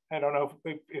anyone. I don't know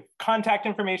if contact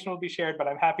information will be shared, but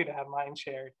I'm happy to have mine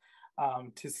shared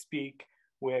to speak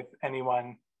with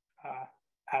anyone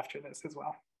after this as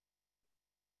well.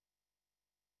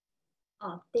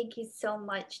 Oh, thank you so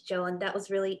much, Joe. And that was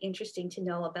really interesting to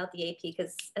know about the AP,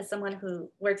 because as someone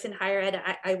who works in higher ed,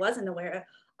 I wasn't aware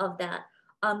of that.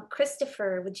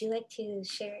 Christopher, would you like to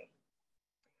share?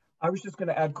 I was just going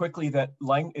to add quickly that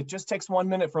it just takes 1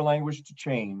 minute for language to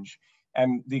change.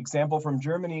 And the example from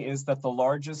Germany is that the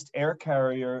largest air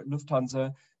carrier,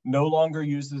 Lufthansa, no longer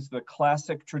uses the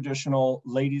classic traditional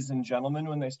ladies and gentlemen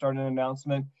when they start an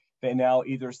announcement. They now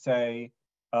either say,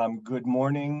 good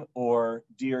morning or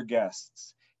dear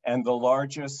guests. And the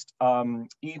largest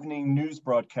evening news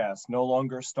broadcast no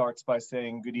longer starts by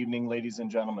saying good evening, ladies and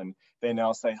gentlemen. They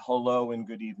now say hello and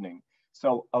good evening.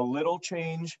 So a little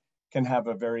change can have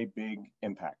a very big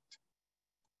impact.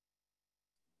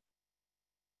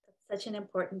 That's such an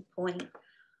important point.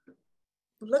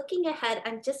 Looking ahead,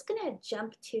 I'm just gonna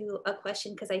jump to a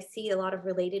question because I see a lot of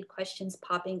related questions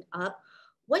popping up.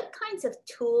 What kinds of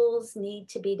tools need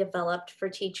to be developed for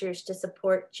teachers to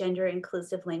support gender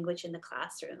inclusive language in the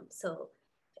classroom? So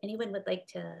if anyone would like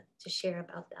to share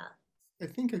about that. I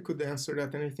think I could answer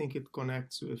that, and I think it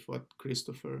connects with what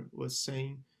Christopher was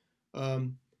saying.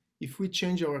 If we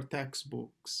change our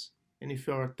textbooks, and if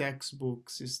our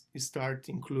textbooks start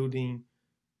including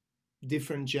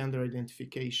different gender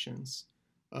identifications,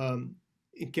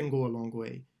 it can go a long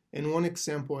way. And one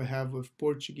example I have with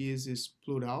Portuguese is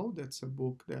Plural. That's a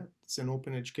book that's an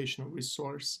open educational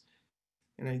resource.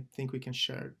 And I think we can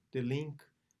share the link.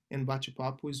 And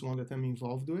Bate-Papo is one that I'm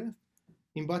involved with.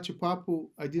 In Bate-Papo,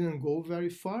 I didn't go very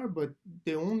far, but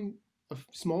the only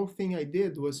small thing I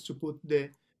did was to put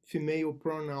the female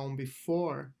pronoun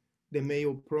before the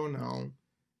male pronoun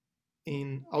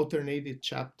in alternated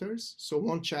chapters. So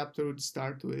one chapter would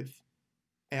start with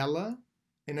ela,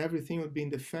 and everything would be in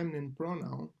the feminine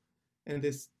pronoun, and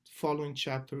this following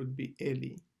chapter would be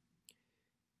ele.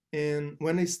 And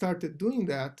when I started doing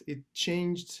that, it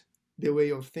changed the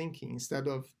way of thinking. Instead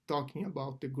of talking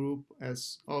about the group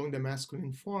as all in the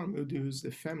masculine form, we would use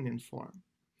the feminine form.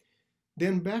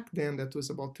 Then back then, that was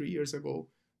about 3 years ago,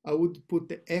 I would put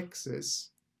the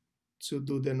X's to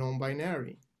do the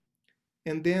non-binary.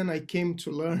 And then I came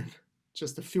to learn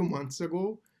just a few months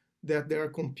ago that there are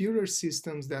computer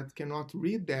systems that cannot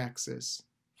read the X's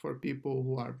for people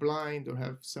who are blind or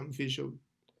have some visual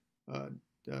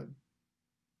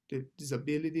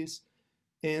disabilities.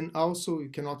 And also you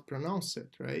cannot pronounce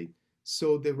it, right?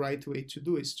 So the right way to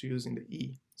do is to using the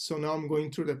E. So now I'm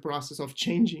going through the process of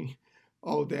changing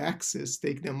all the X's,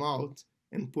 take them out,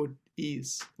 and put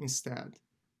E's instead,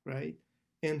 right?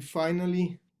 And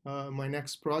finally, my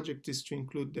next project is to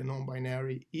include the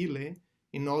non-binary ile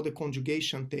in all the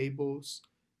conjugation tables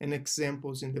and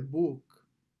examples in the book,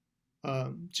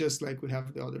 just like we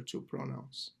have the other two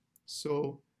pronouns.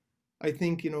 So I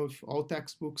think, if all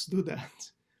textbooks do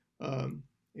that,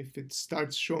 if it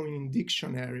starts showing in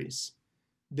dictionaries,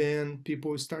 then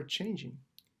people will start changing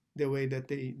the way that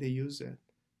they use it.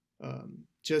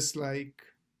 Just like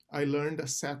I learned a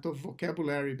set of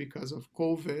vocabulary because of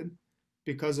COVID,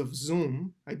 because of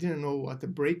Zoom. I didn't know what a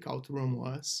breakout room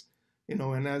was,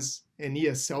 and as an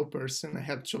ESL person, I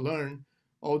had to learn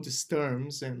all these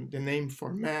terms and the name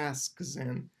for masks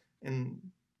and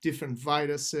different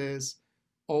viruses,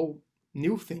 all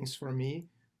new things for me,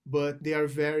 but they are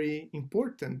very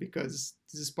important because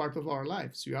this is part of our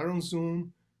lives. We are on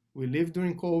Zoom, we live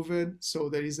during COVID, so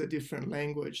there is a different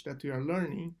language that we are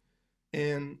learning.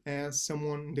 And as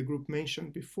someone in the group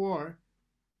mentioned before,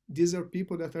 these are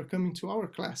people that are coming to our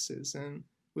classes, and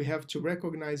we have to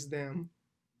recognize them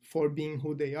for being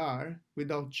who they are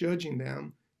without judging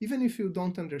them. Even if you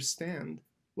don't understand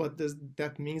what does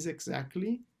that means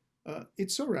exactly,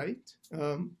 it's all right.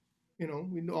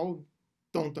 We all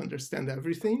don't understand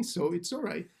everything, so it's all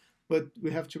right. But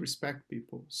we have to respect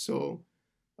people. So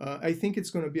I think it's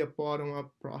going to be a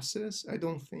bottom-up process. I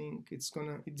don't think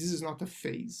this is not a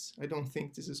phase. I don't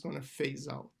think this is going to phase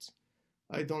out.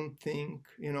 I don't think,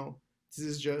 this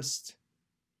is just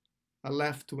a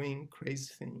left-wing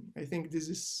crazy thing. I think this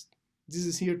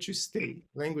is here to stay.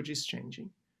 Language is changing.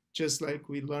 Just like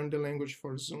we learned the language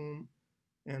for Zoom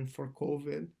and for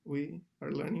COVID, we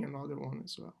are learning another one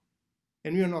as well.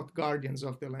 And we are not guardians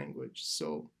of the language,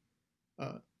 so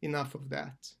enough of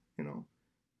that.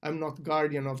 I'm not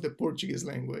guardian of the Portuguese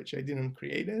language. I didn't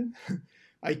create it.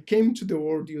 I came to the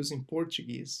world using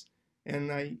Portuguese,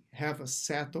 and I have a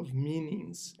set of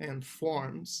meanings and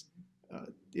forms,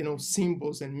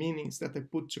 symbols and meanings that I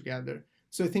put together.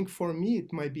 So I think for me,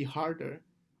 it might be harder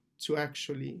to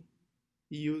actually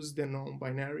use the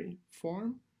non-binary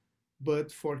form,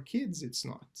 but for kids, it's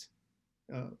not.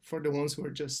 For the ones who are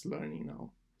just learning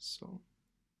now, so.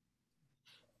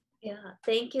 Yeah,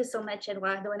 thank you so much,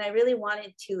 Eduardo. And I really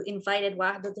wanted to invite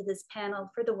Eduardo to this panel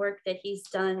for the work that he's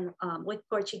done with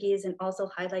Portuguese, and also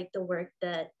highlight the work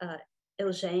that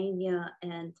Eugenia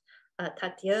and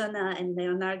Tatiana and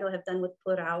Leonardo have done with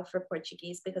Plural for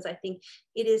Portuguese, because I think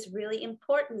it is really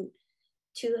important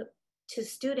to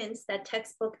students that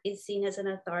textbook is seen as an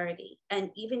authority.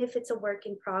 And even if it's a work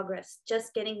in progress,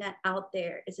 just getting that out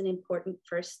there is an important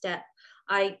first step.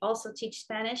 I also teach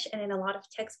Spanish, and in a lot of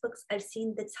textbooks, I've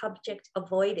seen the subject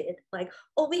avoided, like,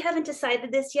 oh, we haven't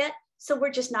decided this yet, so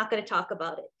we're just not going to talk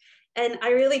about it. And I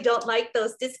really don't like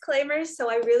those disclaimers.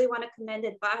 So I really want to commend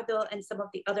Eduardo and some of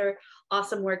the other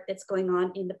awesome work that's going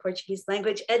on in the Portuguese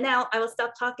language. And now I will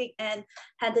stop talking and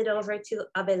hand it over to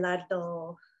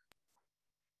Abelardo.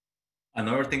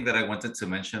 Another thing that I wanted to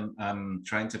mention, I'm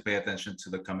trying to pay attention to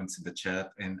the comments in the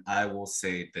chat, and I will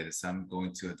say this. I'm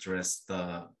going to address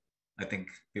I think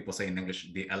people say in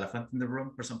English, the elephant in the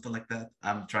room or something like that.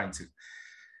 I'm trying to.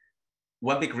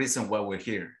 One big reason why we're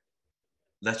here,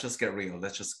 let's just get real.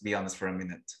 Let's just be honest for a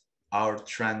minute. Our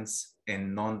trans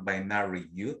and non-binary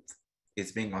youth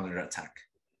is being under attack.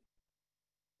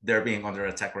 They're being under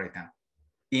attack right now.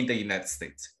 In the United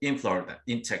States, in Florida,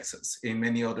 in Texas, in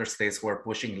many other states who are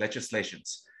pushing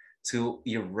legislations to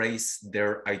erase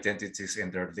their identities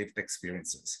and their lived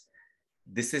experiences.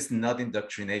 This is not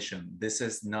indoctrination. This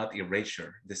is not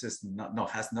erasure. This is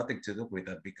has nothing to do with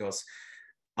that, because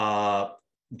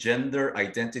gender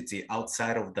identity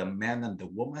outside of the man and the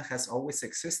woman has always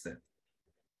existed.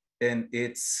 And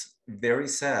it's very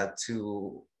sad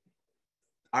to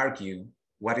argue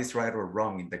what is right or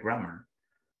wrong in the grammar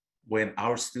when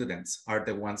our students are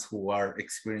the ones who are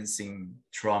experiencing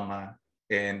trauma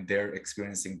and they're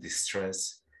experiencing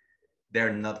distress.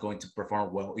 They're not going to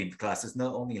perform well in classes,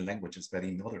 not only in languages, but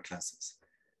in other classes.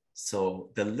 So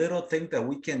the little thing that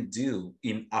we can do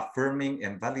in affirming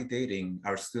and validating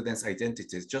our students'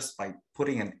 identities just by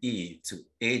putting an E to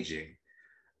AJ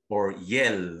or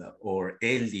Yel or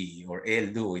Eli or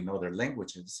Elu in other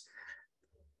languages,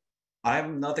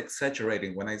 I'm not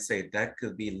exaggerating when I say that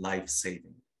could be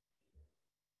life-saving.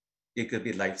 It could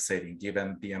be life-saving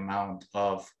given the amount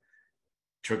of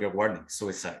trigger warning,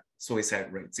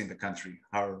 suicide rates in the country.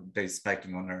 How are they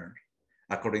spiking on Earth?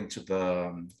 According to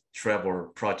the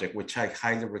Trevor Project, which I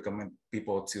highly recommend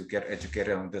people to get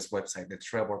educated on this website, the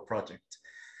Trevor Project.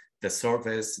 The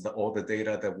surveys, all the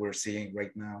data that we're seeing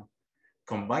right now,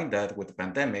 combine that with the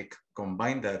pandemic,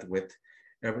 combine that with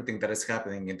everything that is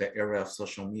happening in the era of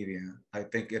social media, I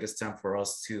think it is time for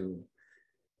us to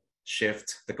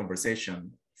shift the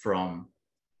conversation from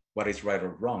what is right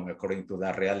or wrong according to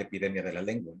la real epidemia de la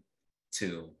lengua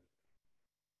to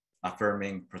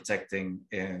affirming, protecting,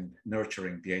 and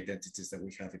nurturing the identities that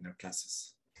we have in our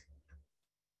classes.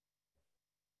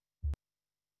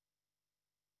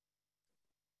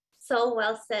 So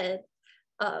well said.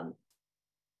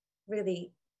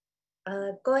 Really.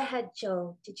 Go ahead,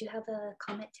 Joe. Did you have a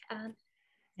comment to add?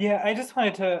 Yeah, I just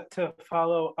wanted to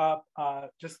follow up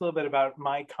just a little bit about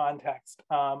my context.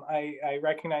 I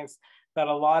recognize that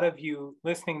a lot of you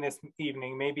listening this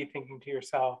evening may be thinking to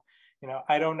yourself, you know,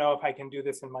 I don't know if I can do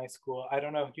this in my school. I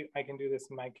don't know if I can do this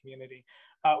in my community.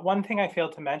 One thing I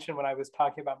failed to mention when I was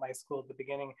talking about my school at the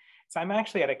beginning is I'm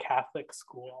actually at a Catholic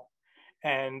school.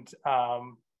 And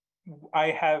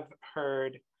I have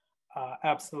heard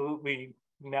absolutely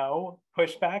no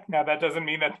pushback. Now, that doesn't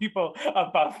mean that people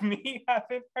above me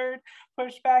haven't heard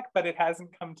pushback, but it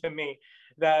hasn't come to me.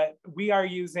 That we are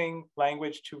using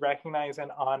language to recognize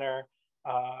and honor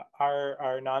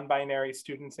our non-binary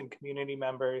students and community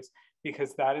members,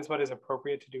 because that is what is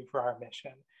appropriate to do for our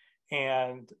mission.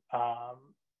 And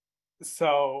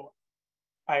so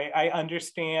I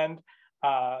understand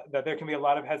that there can be a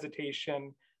lot of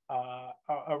hesitation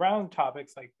around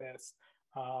topics like this.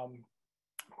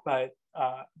 But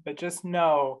just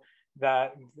know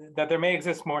that there may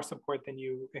exist more support than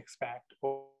you expect,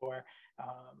 or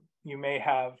you may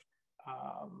have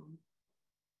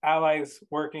allies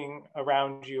working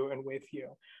around you and with you,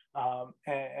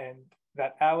 and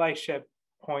that allyship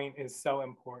point is so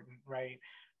important, right?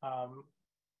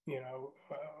 You know,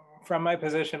 from my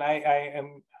position, I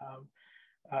am,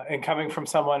 and coming from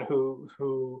someone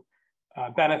who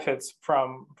benefits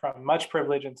from much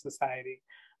privilege in society.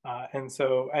 And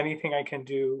so anything I can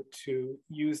do to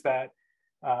use that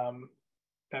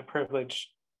that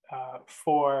privilege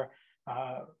for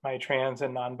my trans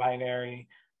and non-binary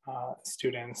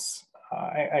students,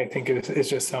 I think is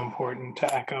just so important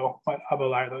to echo what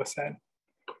Abelardo said.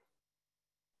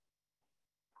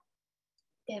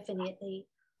 Definitely.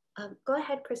 Go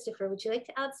ahead, Christopher. Would you like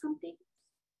to add something?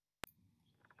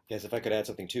 Yes, if I could add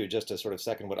something too, just to sort of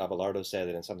second what Abelardo said,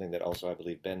 and something that also I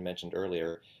believe Ben mentioned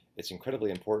earlier, it's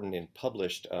incredibly important in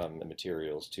published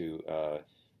materials to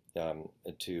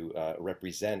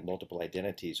represent multiple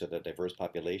identities so that diverse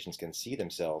populations can see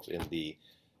themselves in the,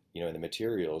 in the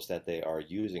materials that they are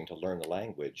using to learn the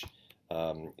language.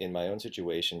 In my own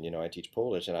situation, I teach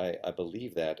Polish, and I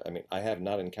believe that, I have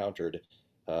not encountered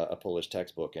a Polish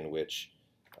textbook in which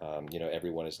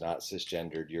everyone is not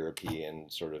cisgendered European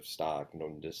sort of stock,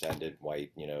 descended,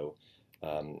 white,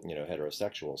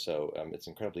 heterosexual. So it's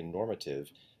incredibly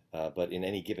normative. But in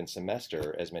any given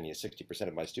semester, as many as 60%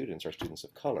 of my students are students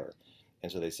of color. And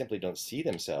so they simply don't see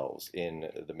themselves in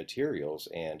the materials.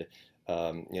 And,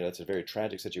 it's a very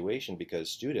tragic situation because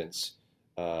students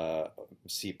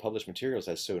see published materials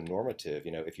as so normative.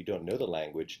 If you don't know the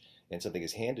language and something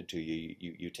is handed to you,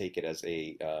 you take it as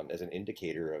as an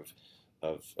indicator of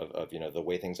the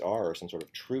way things are, or some sort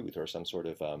of truth, or some sort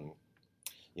of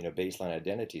baseline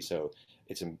identity. So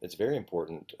it's very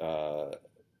important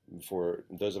for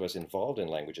those of us involved in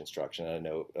language instruction. And I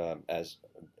know, as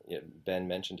Ben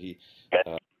mentioned, he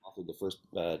authored the first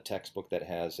textbook that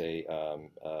has a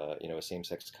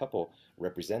same-sex couple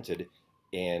represented,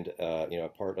 and a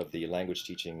part of the language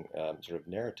teaching sort of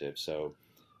narrative. So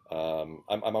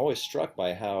I'm always struck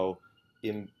by how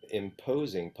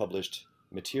imposing published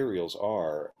materials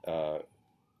are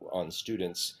on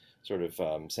students' sort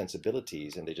of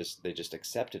sensibilities, and they just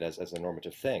accept it as a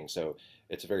normative thing. So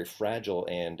it's a very fragile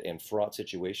and fraught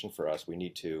situation for us. We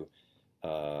need to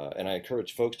And I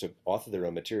encourage folks to author their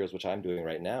own materials, which I'm doing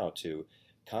right now, to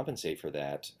compensate for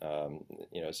that,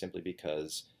 simply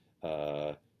because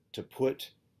to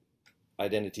put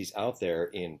identities out there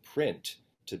in print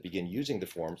to begin using the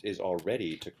forms is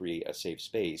already to create a safe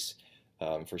space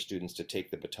for students to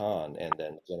take the baton and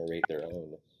then generate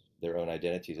their own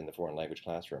identities in the foreign language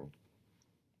classroom.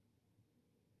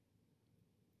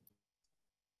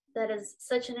 That is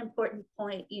such an important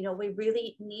point. You know, we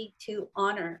really need to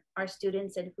honor our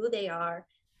students and who they are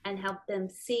and help them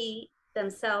see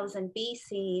themselves and be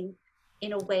seen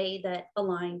in a way that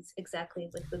aligns exactly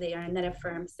with who they are and that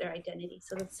affirms their identity.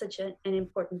 So that's such an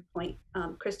important point,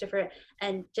 Christopher.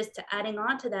 And just to adding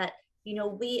on to that, you know,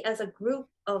 we as a group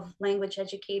of language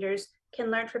educators can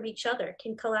learn from each other,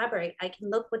 can collaborate. I can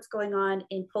look what's going on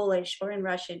in Polish or in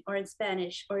Russian or in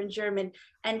Spanish or in German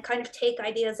and kind of take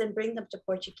ideas and bring them to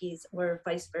Portuguese or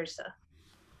vice versa.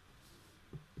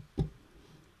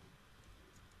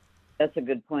 That's a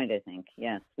good point, I think.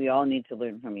 Yes, we all need to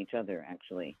learn from each other,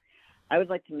 actually. I would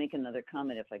like to make another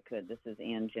comment if I could. This is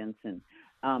Ann Jensen.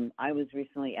 I was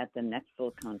recently at the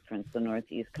NEXTL conference, the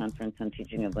Northeast Conference on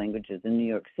Teaching of Languages in New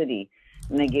York City,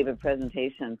 and I gave a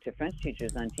presentation to French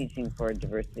teachers on teaching for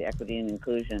diversity, equity, and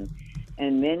inclusion.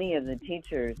 And many of the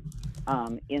teachers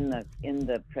in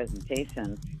the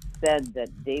presentation said that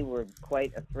they were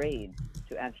quite afraid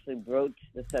to actually broach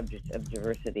the subject of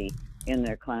diversity in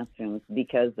their classrooms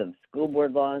because of school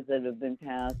board laws that have been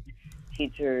passed.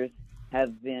 Teachers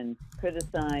have been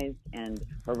criticized and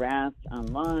harassed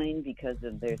online because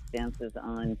of their stances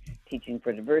on teaching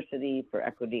for diversity, for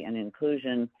equity and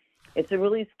inclusion. It's a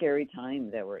really scary time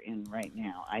that we're in right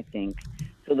now, I think.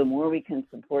 So the more we can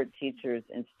support teachers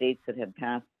in states that have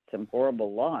passed some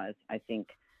horrible laws, I think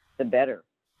the better.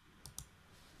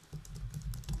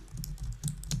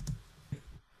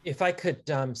 If I could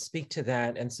speak to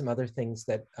that and some other things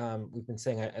that we've been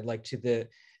saying, I'd like to.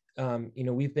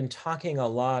 We've been talking a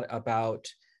lot about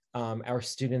our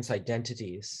students'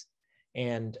 identities,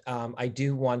 and I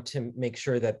do want to make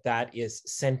sure that that is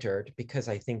centered, because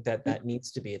I think that that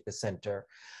needs to be at the center.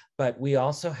 But we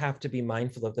also have to be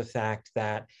mindful of the fact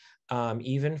that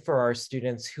even for our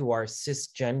students who are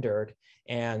cisgendered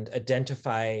and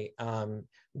identify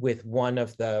with one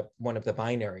of the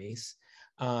binaries,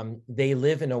 they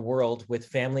live in a world with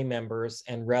family members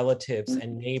and relatives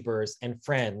and neighbors and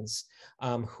friends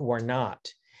who are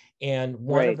not. And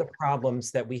one of the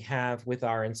problems that we have with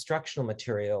our instructional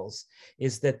materials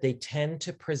is that they tend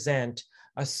to present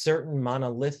a certain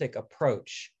monolithic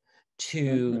approach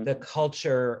to the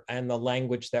culture and the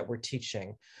language that we're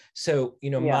teaching. So,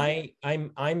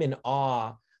 I'm in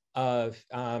awe of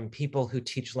people who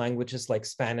teach languages like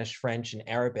Spanish, French, and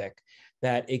Arabic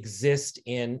that exist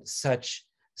in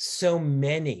so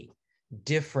many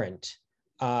different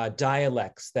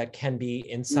dialects that can be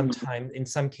in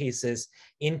some cases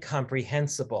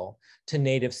incomprehensible to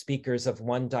native speakers of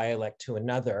one dialect to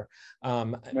another.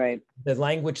 The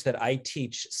language that I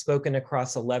teach, spoken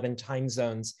across 11 time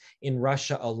zones in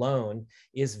Russia alone,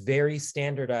 is very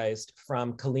standardized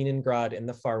from Kaliningrad in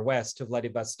the far west to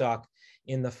Vladivostok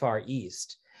in the far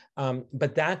east.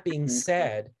 But that being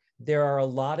said, there are a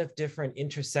lot of different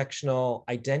intersectional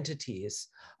identities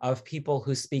of people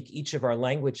who speak each of our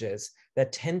languages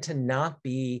that tend to not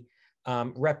be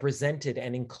represented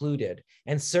and included.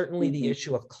 And certainly the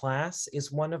issue of class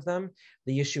is one of them,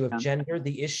 the issue of gender,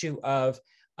 the issue of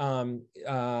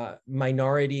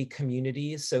minority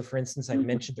communities. So for instance, I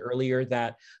mentioned earlier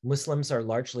that Muslims are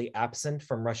largely absent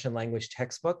from Russian language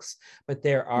textbooks, but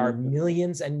there are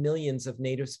millions and millions of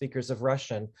native speakers of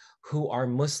Russian who are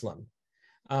Muslim.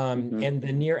 And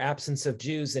the near absence of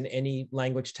Jews in any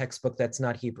language textbook that's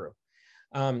not Hebrew.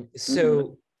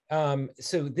 So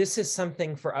this is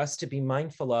something for us to be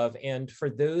mindful of, and for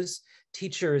those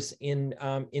teachers in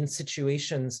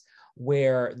situations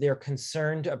where they're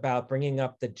concerned about bringing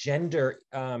up the gender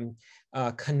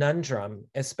conundrum,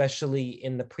 especially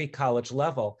in the pre-college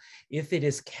level, if it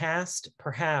is cast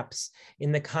perhaps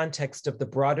in the context of the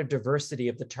broader diversity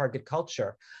of the target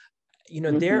culture.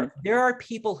 There are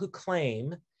people who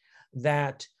claim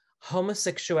that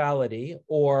homosexuality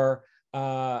or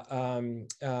being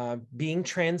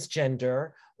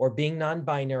transgender or being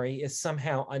non-binary is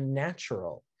somehow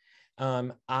unnatural.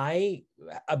 I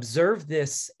observe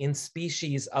this in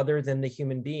species other than the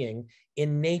human being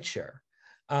in nature.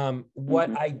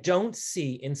 What I don't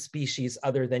see in species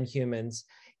other than humans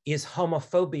is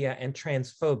homophobia and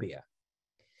transphobia.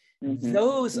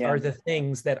 Those are the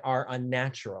things that are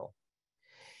unnatural.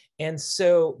 And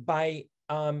so by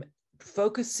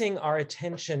focusing our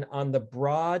attention on the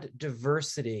broad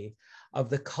diversity of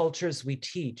the cultures we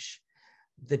teach,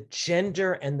 the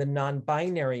gender and the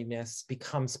non-binariness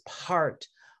becomes part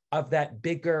of that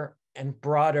bigger and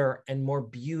broader and more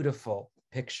beautiful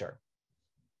picture.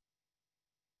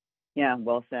 Yeah,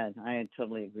 well said. I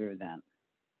totally agree with that.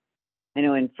 I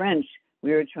know in French,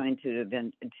 we were trying to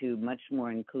much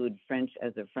more include French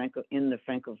as in the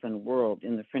Francophone world,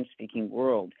 in the French-speaking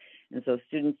world. And so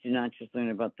students do not just learn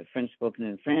about the French spoken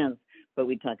in France, but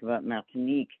we talk about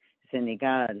Martinique,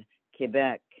 Senegal,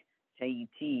 Quebec,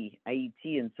 Haiti,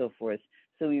 and so forth.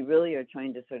 So we really are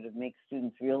trying to sort of make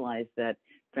students realize that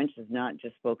French is not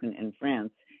just spoken in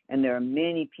France. And there are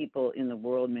many people in the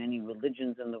world, many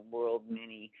religions in the world,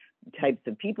 many types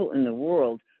of people in the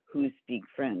world who speak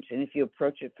French. And if you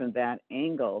approach it from that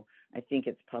angle, I think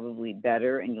it's probably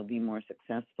better and you'll be more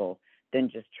successful than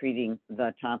just treating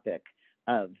the topic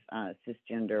of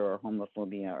cisgender or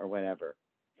homophobia or whatever.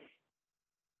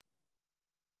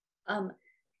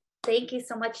 Thank you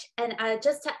so much. And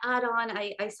just to add on,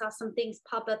 I saw some things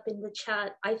pop up in the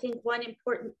chat. I think one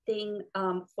important thing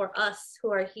for us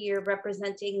who are here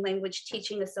representing language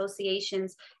teaching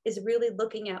associations is really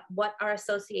looking at what our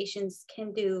associations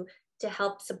can do to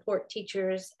help support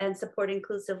teachers and support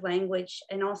inclusive language.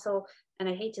 And also, and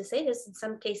I hate to say this, in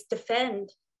some case,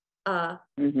 defend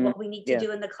what we need to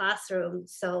do in the classroom.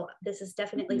 So this is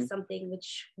definitely something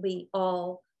which we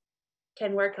all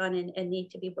can work on and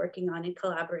need to be working on and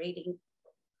collaborating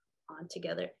on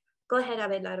together. Go ahead,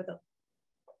 Abelardo.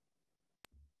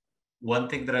 One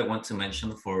thing that I want to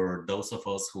mention for those of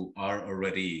us who are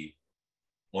already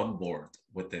on board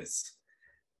with this,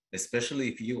 especially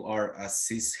if you are a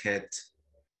cishet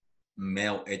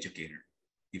male educator,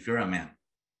 if you're a man,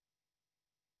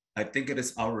 I think it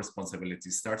is our responsibility.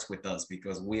 It starts with us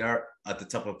because we are at the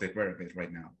top of the pyramid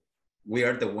right now. We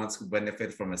are the ones who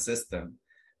benefit from a system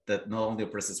that not only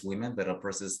oppresses women, but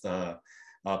oppresses the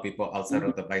people outside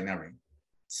of the binary.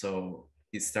 So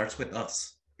it starts with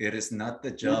us. It is not the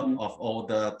job of all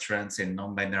the trans and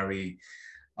non-binary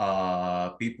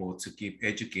people to keep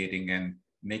educating and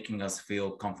making us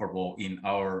feel comfortable in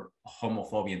our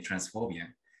homophobia and transphobia.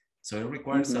 So it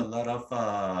requires a lot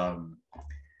of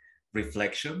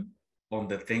reflection on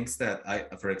the things that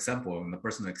for example, in the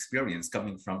personal experience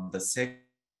coming from the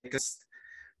sickest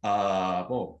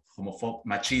machismo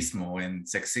and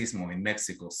sexismo in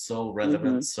Mexico, so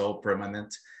relevant, so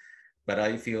permanent. But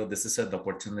I feel this is an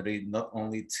opportunity not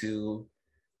only to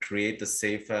create the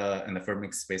safe and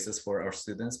affirming spaces for our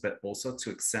students, but also to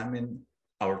examine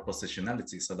our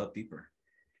positionalities a lot deeper.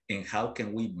 And how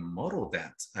can we model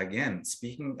that? Again,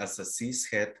 speaking as a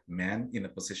cishet man in a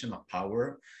position of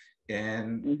power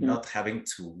and not having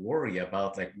to worry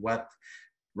about like what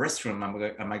restroom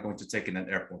am I going to take in an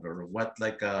airport, or what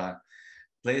like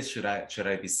place should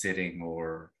I be sitting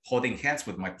or holding hands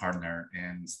with my partner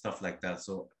and stuff like that.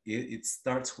 So it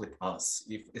starts with us.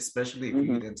 Especially if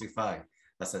you identify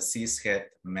as a cishet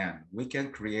man, we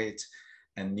can create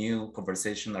a new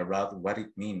conversation around what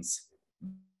it means,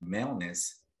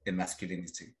 maleness and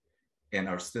masculinity, and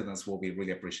our students will be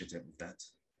really appreciative of that.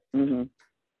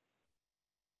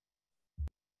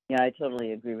 Yeah, I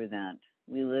totally agree with that.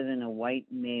 We live in a white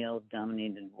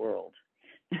male-dominated world.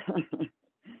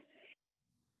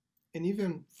 And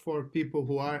even for people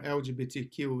who are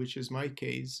LGBTQ, which is my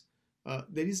case,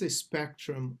 there is a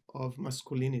spectrum of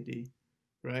masculinity,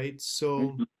 right?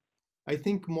 So I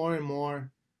think more and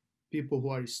more people who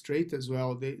are straight as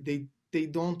well, they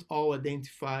don't all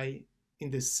identify in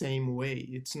the same way.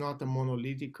 It's not a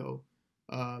monolithical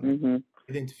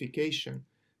identification.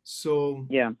 So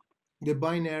the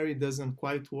binary doesn't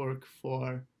quite work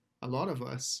for a lot of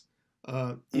us,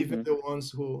 even the ones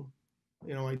who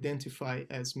identify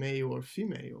as male or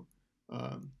female,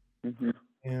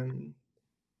 and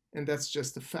that's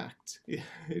just a fact. It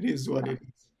is what it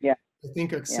is. I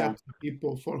think accepting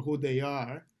people for who they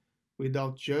are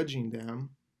without judging them,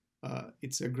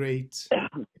 it's a great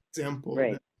example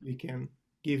that we can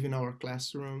give in our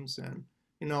classrooms and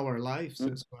in our lives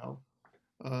as well.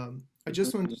 I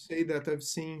just want to say that I've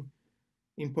seen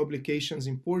in publications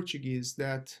in Portuguese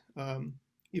that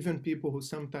even people who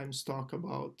sometimes talk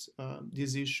about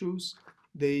these issues,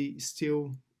 they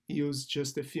still use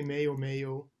just a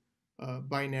female-male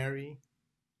binary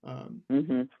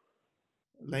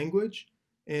language.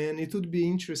 And it would be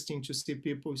interesting to see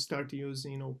people start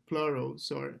using,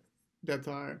 plurals or that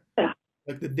are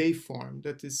like the they form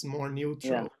that is more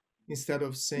neutral instead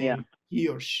of saying he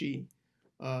or she.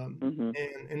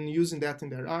 And using that in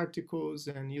their articles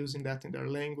and using that in their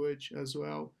language as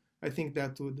well. I think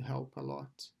that would help a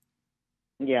lot.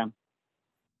 Yeah.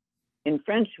 In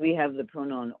French, we have the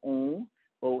pronoun on,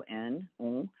 O-N,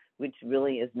 on, which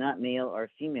really is not male or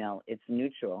female, it's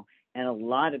neutral. And a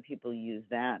lot of people use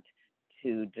that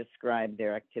to describe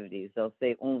their activities. They'll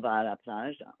say, on va à la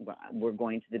plage, we're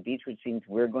going to the beach, which means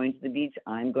we're going to the beach,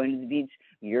 I'm going to the beach,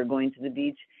 you're going to the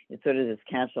beach. It's sort of this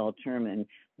catch-all term, and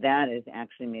that has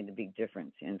actually made a big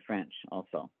difference in French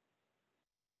also.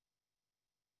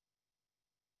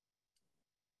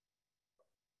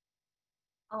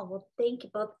 Oh, well, thank you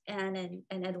both, Anne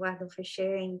and Eduardo, for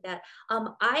sharing that.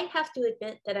 I have to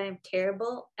admit that I'm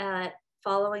terrible at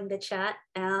following the chat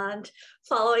and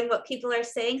following what people are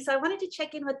saying. So I wanted to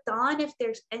check in with Dawn if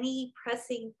there's any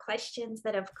pressing questions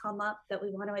that have come up that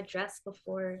we want to address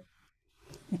before.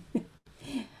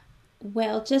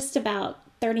 Well, just about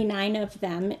 39 of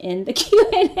them in the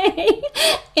Q&A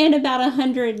and about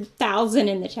 100,000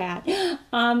 in the chat.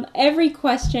 Every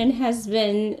question has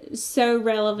been so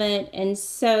relevant and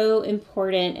so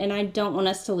important, and I don't want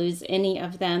us to lose any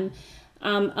of them.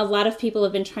 A lot of people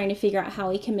have been trying to figure out how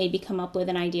we can maybe come up with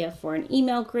an idea for an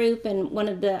email group. And one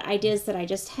of the ideas that I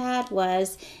just had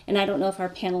was, and I don't know if our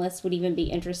panelists would even be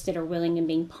interested or willing in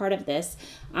being part of this,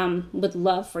 would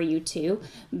love for you to,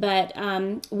 but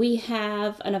we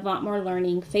have an Avant More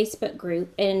Learning Facebook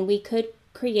group, and we could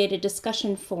create a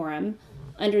discussion forum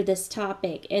under this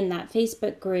topic in that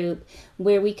Facebook group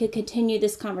where we could continue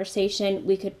this conversation.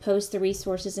 We could post the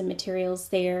resources and materials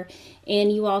there,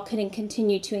 and you all could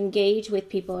continue to engage with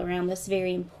people around this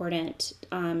very important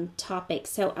topic.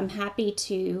 So I'm happy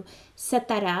to set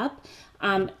that up.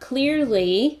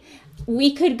 Clearly,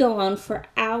 we could go on for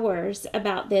hours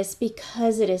about this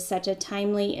because it is such a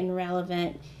timely and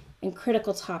relevant and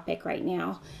critical topic right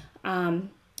now.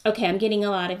 Okay, I'm getting a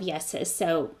lot of yeses,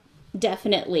 so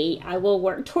definitely I will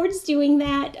work towards doing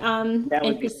that, and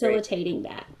facilitating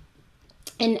that.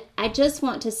 And I just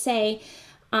want to say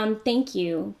thank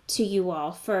you to you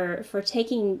all for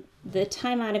taking the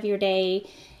time out of your day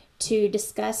to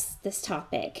discuss this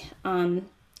topic.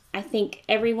 I think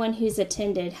everyone who's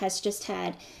attended has just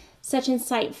had such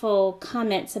insightful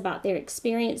comments about their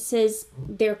experiences.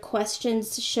 Their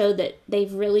questions show that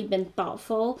they've really been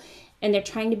thoughtful, and they're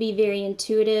trying to be very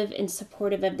intuitive and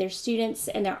supportive of their students,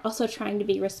 and they're also trying to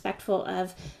be respectful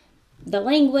of the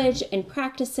language and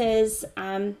practices.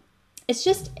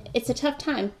 It's a tough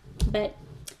time, but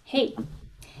hey,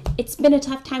 it's been a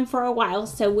tough time for a while,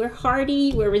 so we're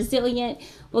hardy, we're resilient,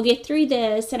 we'll get through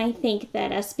this. And I think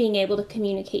that us being able to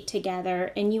communicate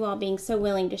together and you all being so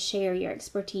willing to share your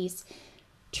expertise,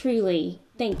 truly,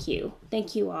 thank you.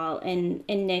 Thank you all. And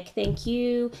Nick, thank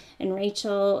you, and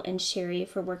Rachel and Sherry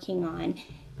for working on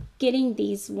getting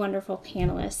these wonderful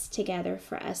panelists together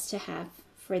for us to have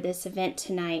for this event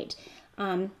tonight.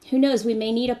 Who knows, we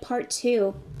may need a part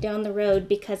 2 down the road,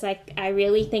 because I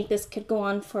really think this could go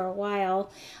on for a while.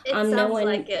 It sounds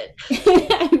like it.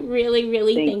 I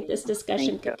really think this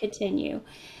discussion could continue.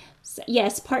 So,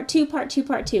 yes, part 2, lots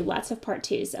of part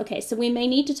 2s. Okay, so we may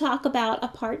need to talk about a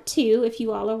part 2 if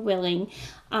you all are willing,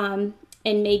 and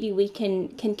maybe we can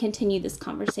continue this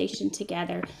conversation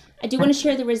together. I do want to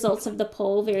share the results of the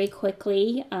poll very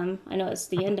quickly. I know it's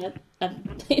the end of the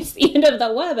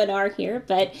webinar here,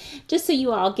 but just so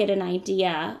you all get an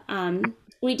idea,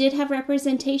 we did have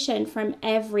representation from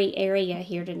every area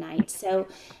here tonight. So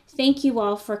thank you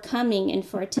all for coming and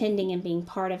for attending and being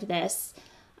part of this.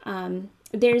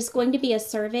 There's going to be a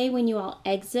survey when you all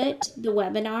exit the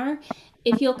webinar.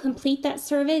 If you'll complete that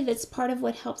survey, that's part of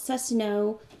what helps us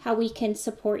know how we can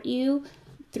support you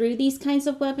through these kinds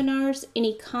of webinars.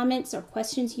 Any comments or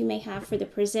questions you may have for the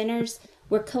presenters,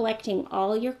 we're collecting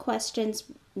all your questions.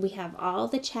 We have all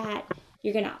the chat.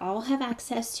 You're going to all have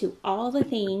access to all the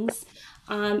things.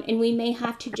 And we may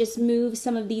have to just move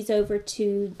some of these over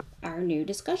to our new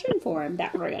discussion forum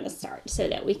that we're going to start so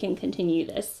that we can continue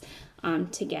this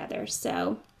together.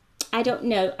 So I don't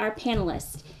know, our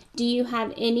panelists, do you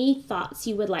have any thoughts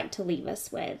you would like to leave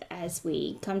us with as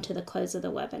we come to the close of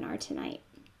the webinar tonight?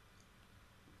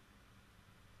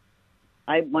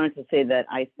 I wanted to say that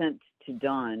I sent to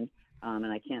Dawn, and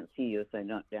I can't see you, so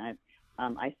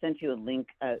I sent you a link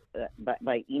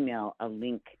by email, a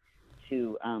link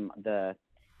to the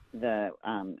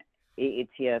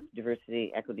AATSP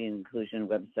Diversity, Equity, and Inclusion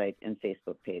website and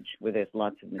Facebook page, where there's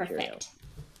lots of material. Perfect.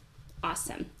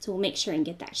 Awesome. So we'll make sure and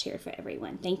get that shared for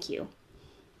everyone. Thank you.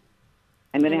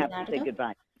 I'm going to have to say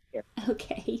goodbye. Here.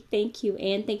 Okay. Thank you,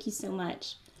 Anne. Thank you so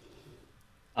much.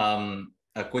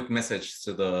 A quick message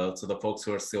to the folks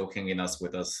who are still hanging us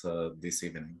with us this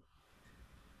evening.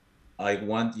 I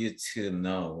want you to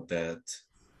know that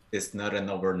it's not an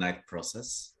overnight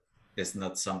process. It's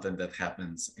not something that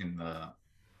happens in a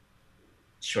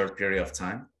short period of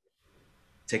time.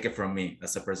 Take it from me,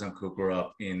 as a person who grew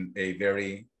up in a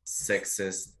very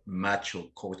sexist, macho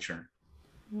culture.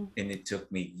 And it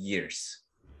took me years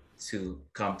to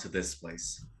come to this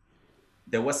place.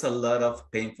 There was a lot of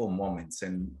painful moments,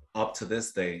 and up to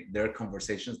this day, there are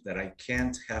conversations that I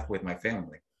can't have with my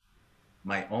family,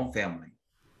 my own family.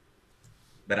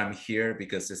 But I'm here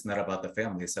because it's not about the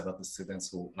family, it's about the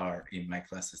students who are in my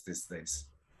classes these days,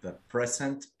 the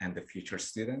present and the future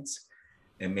students,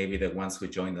 and maybe the ones who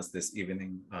joined us this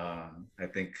evening. I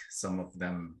think some of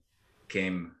them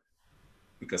came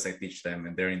because I teach them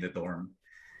and they're in the dorm.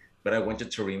 But I want you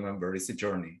to remember it's a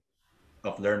journey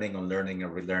of learning, unlearning,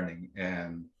 and relearning.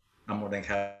 And I'm more than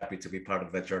happy to be part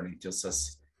of that journey, just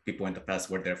as people in the past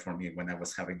were there for me when I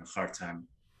was having a hard time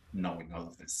knowing all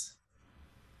of this.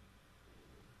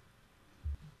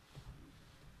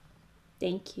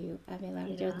 Thank you,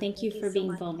 Abelardo. Yeah, thank you for so being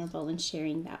much. vulnerable and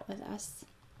sharing that with us.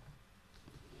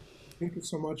 Thank you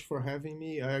so much for having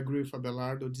me. I agree with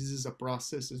Abelardo. This is a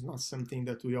process. It's not something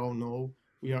that we all know.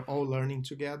 We are all learning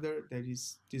together.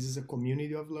 This is a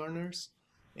community of learners,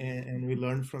 and we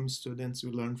learn from students.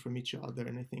 We learn from each other,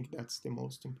 and I think that's the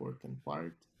most important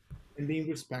part. And being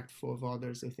respectful of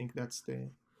others. I think that's the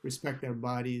respect their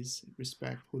bodies,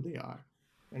 respect who they are,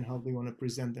 and how they want to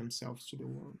present themselves to the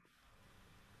world.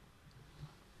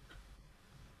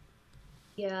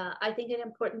 Yeah, I think an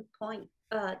important point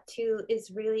too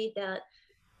is really that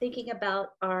thinking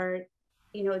about our,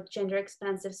 gender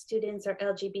expansive students or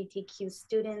LGBTQ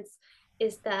students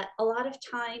is that a lot of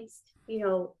times,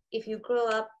 if you grow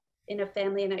up in a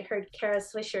family, and I heard Kara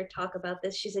Swisher talk about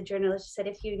this, she's a journalist, she said,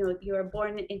 if you are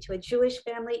born into a Jewish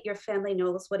family, your family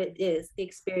knows what it is, the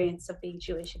experience of being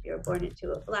Jewish. If you're born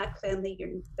into a Black family, your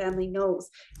family knows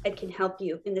and can help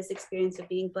you in this experience of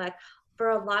being Black. For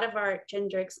a lot of our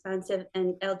gender expansive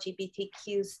and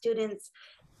LGBTQ students,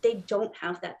 they don't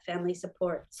have that family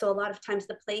support. So a lot of times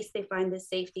the place they find the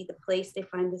safety, the place they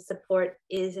find the support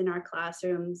is in our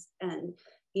classrooms and,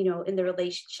 in the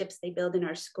relationships they build in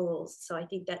our schools. So I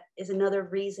think that is another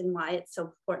reason why it's so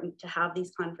important to have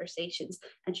these conversations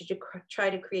and to try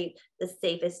to create the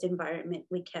safest environment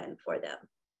we can for them.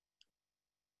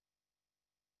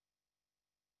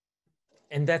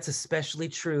 And that's especially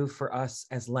true for us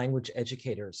as language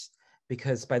educators,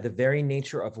 because by the very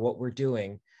nature of what we're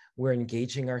doing, we're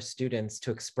engaging our students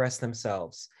to express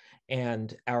themselves.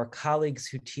 And our colleagues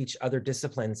who teach other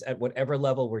disciplines at whatever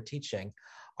level we're teaching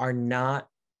are not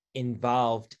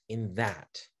involved in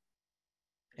that.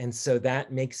 And so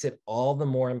that makes it all the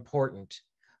more important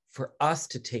for us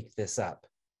to take this up,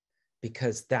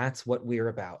 because that's what we're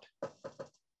about.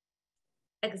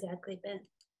 Exactly, Ben.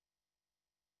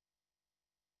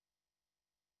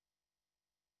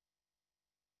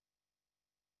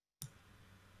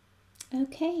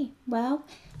 Okay, well,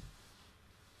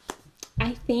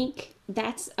 I think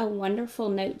that's a wonderful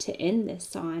note to end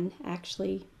this on,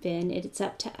 actually, Ben. It's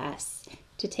up to us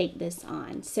to take this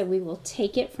on. So we will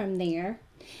take it from there.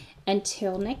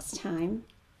 Until next time,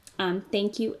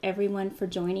 thank you everyone for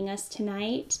joining us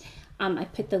tonight. I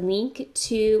put the link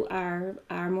to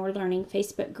our More Learning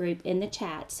Facebook group in the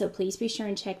chat, so please be sure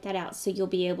and check that out so you'll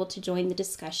be able to join the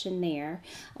discussion there.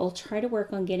 I'll try to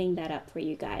work on getting that up for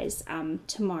you guys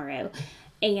tomorrow.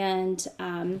 And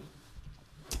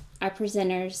our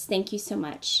presenters, thank you so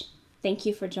much. Thank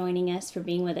you for joining us, for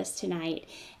being with us tonight.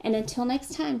 And until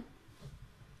next time,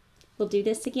 we'll do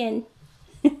this again.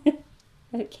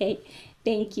 Okay,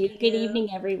 thank you. Good evening,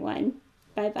 everyone.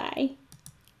 Bye-bye.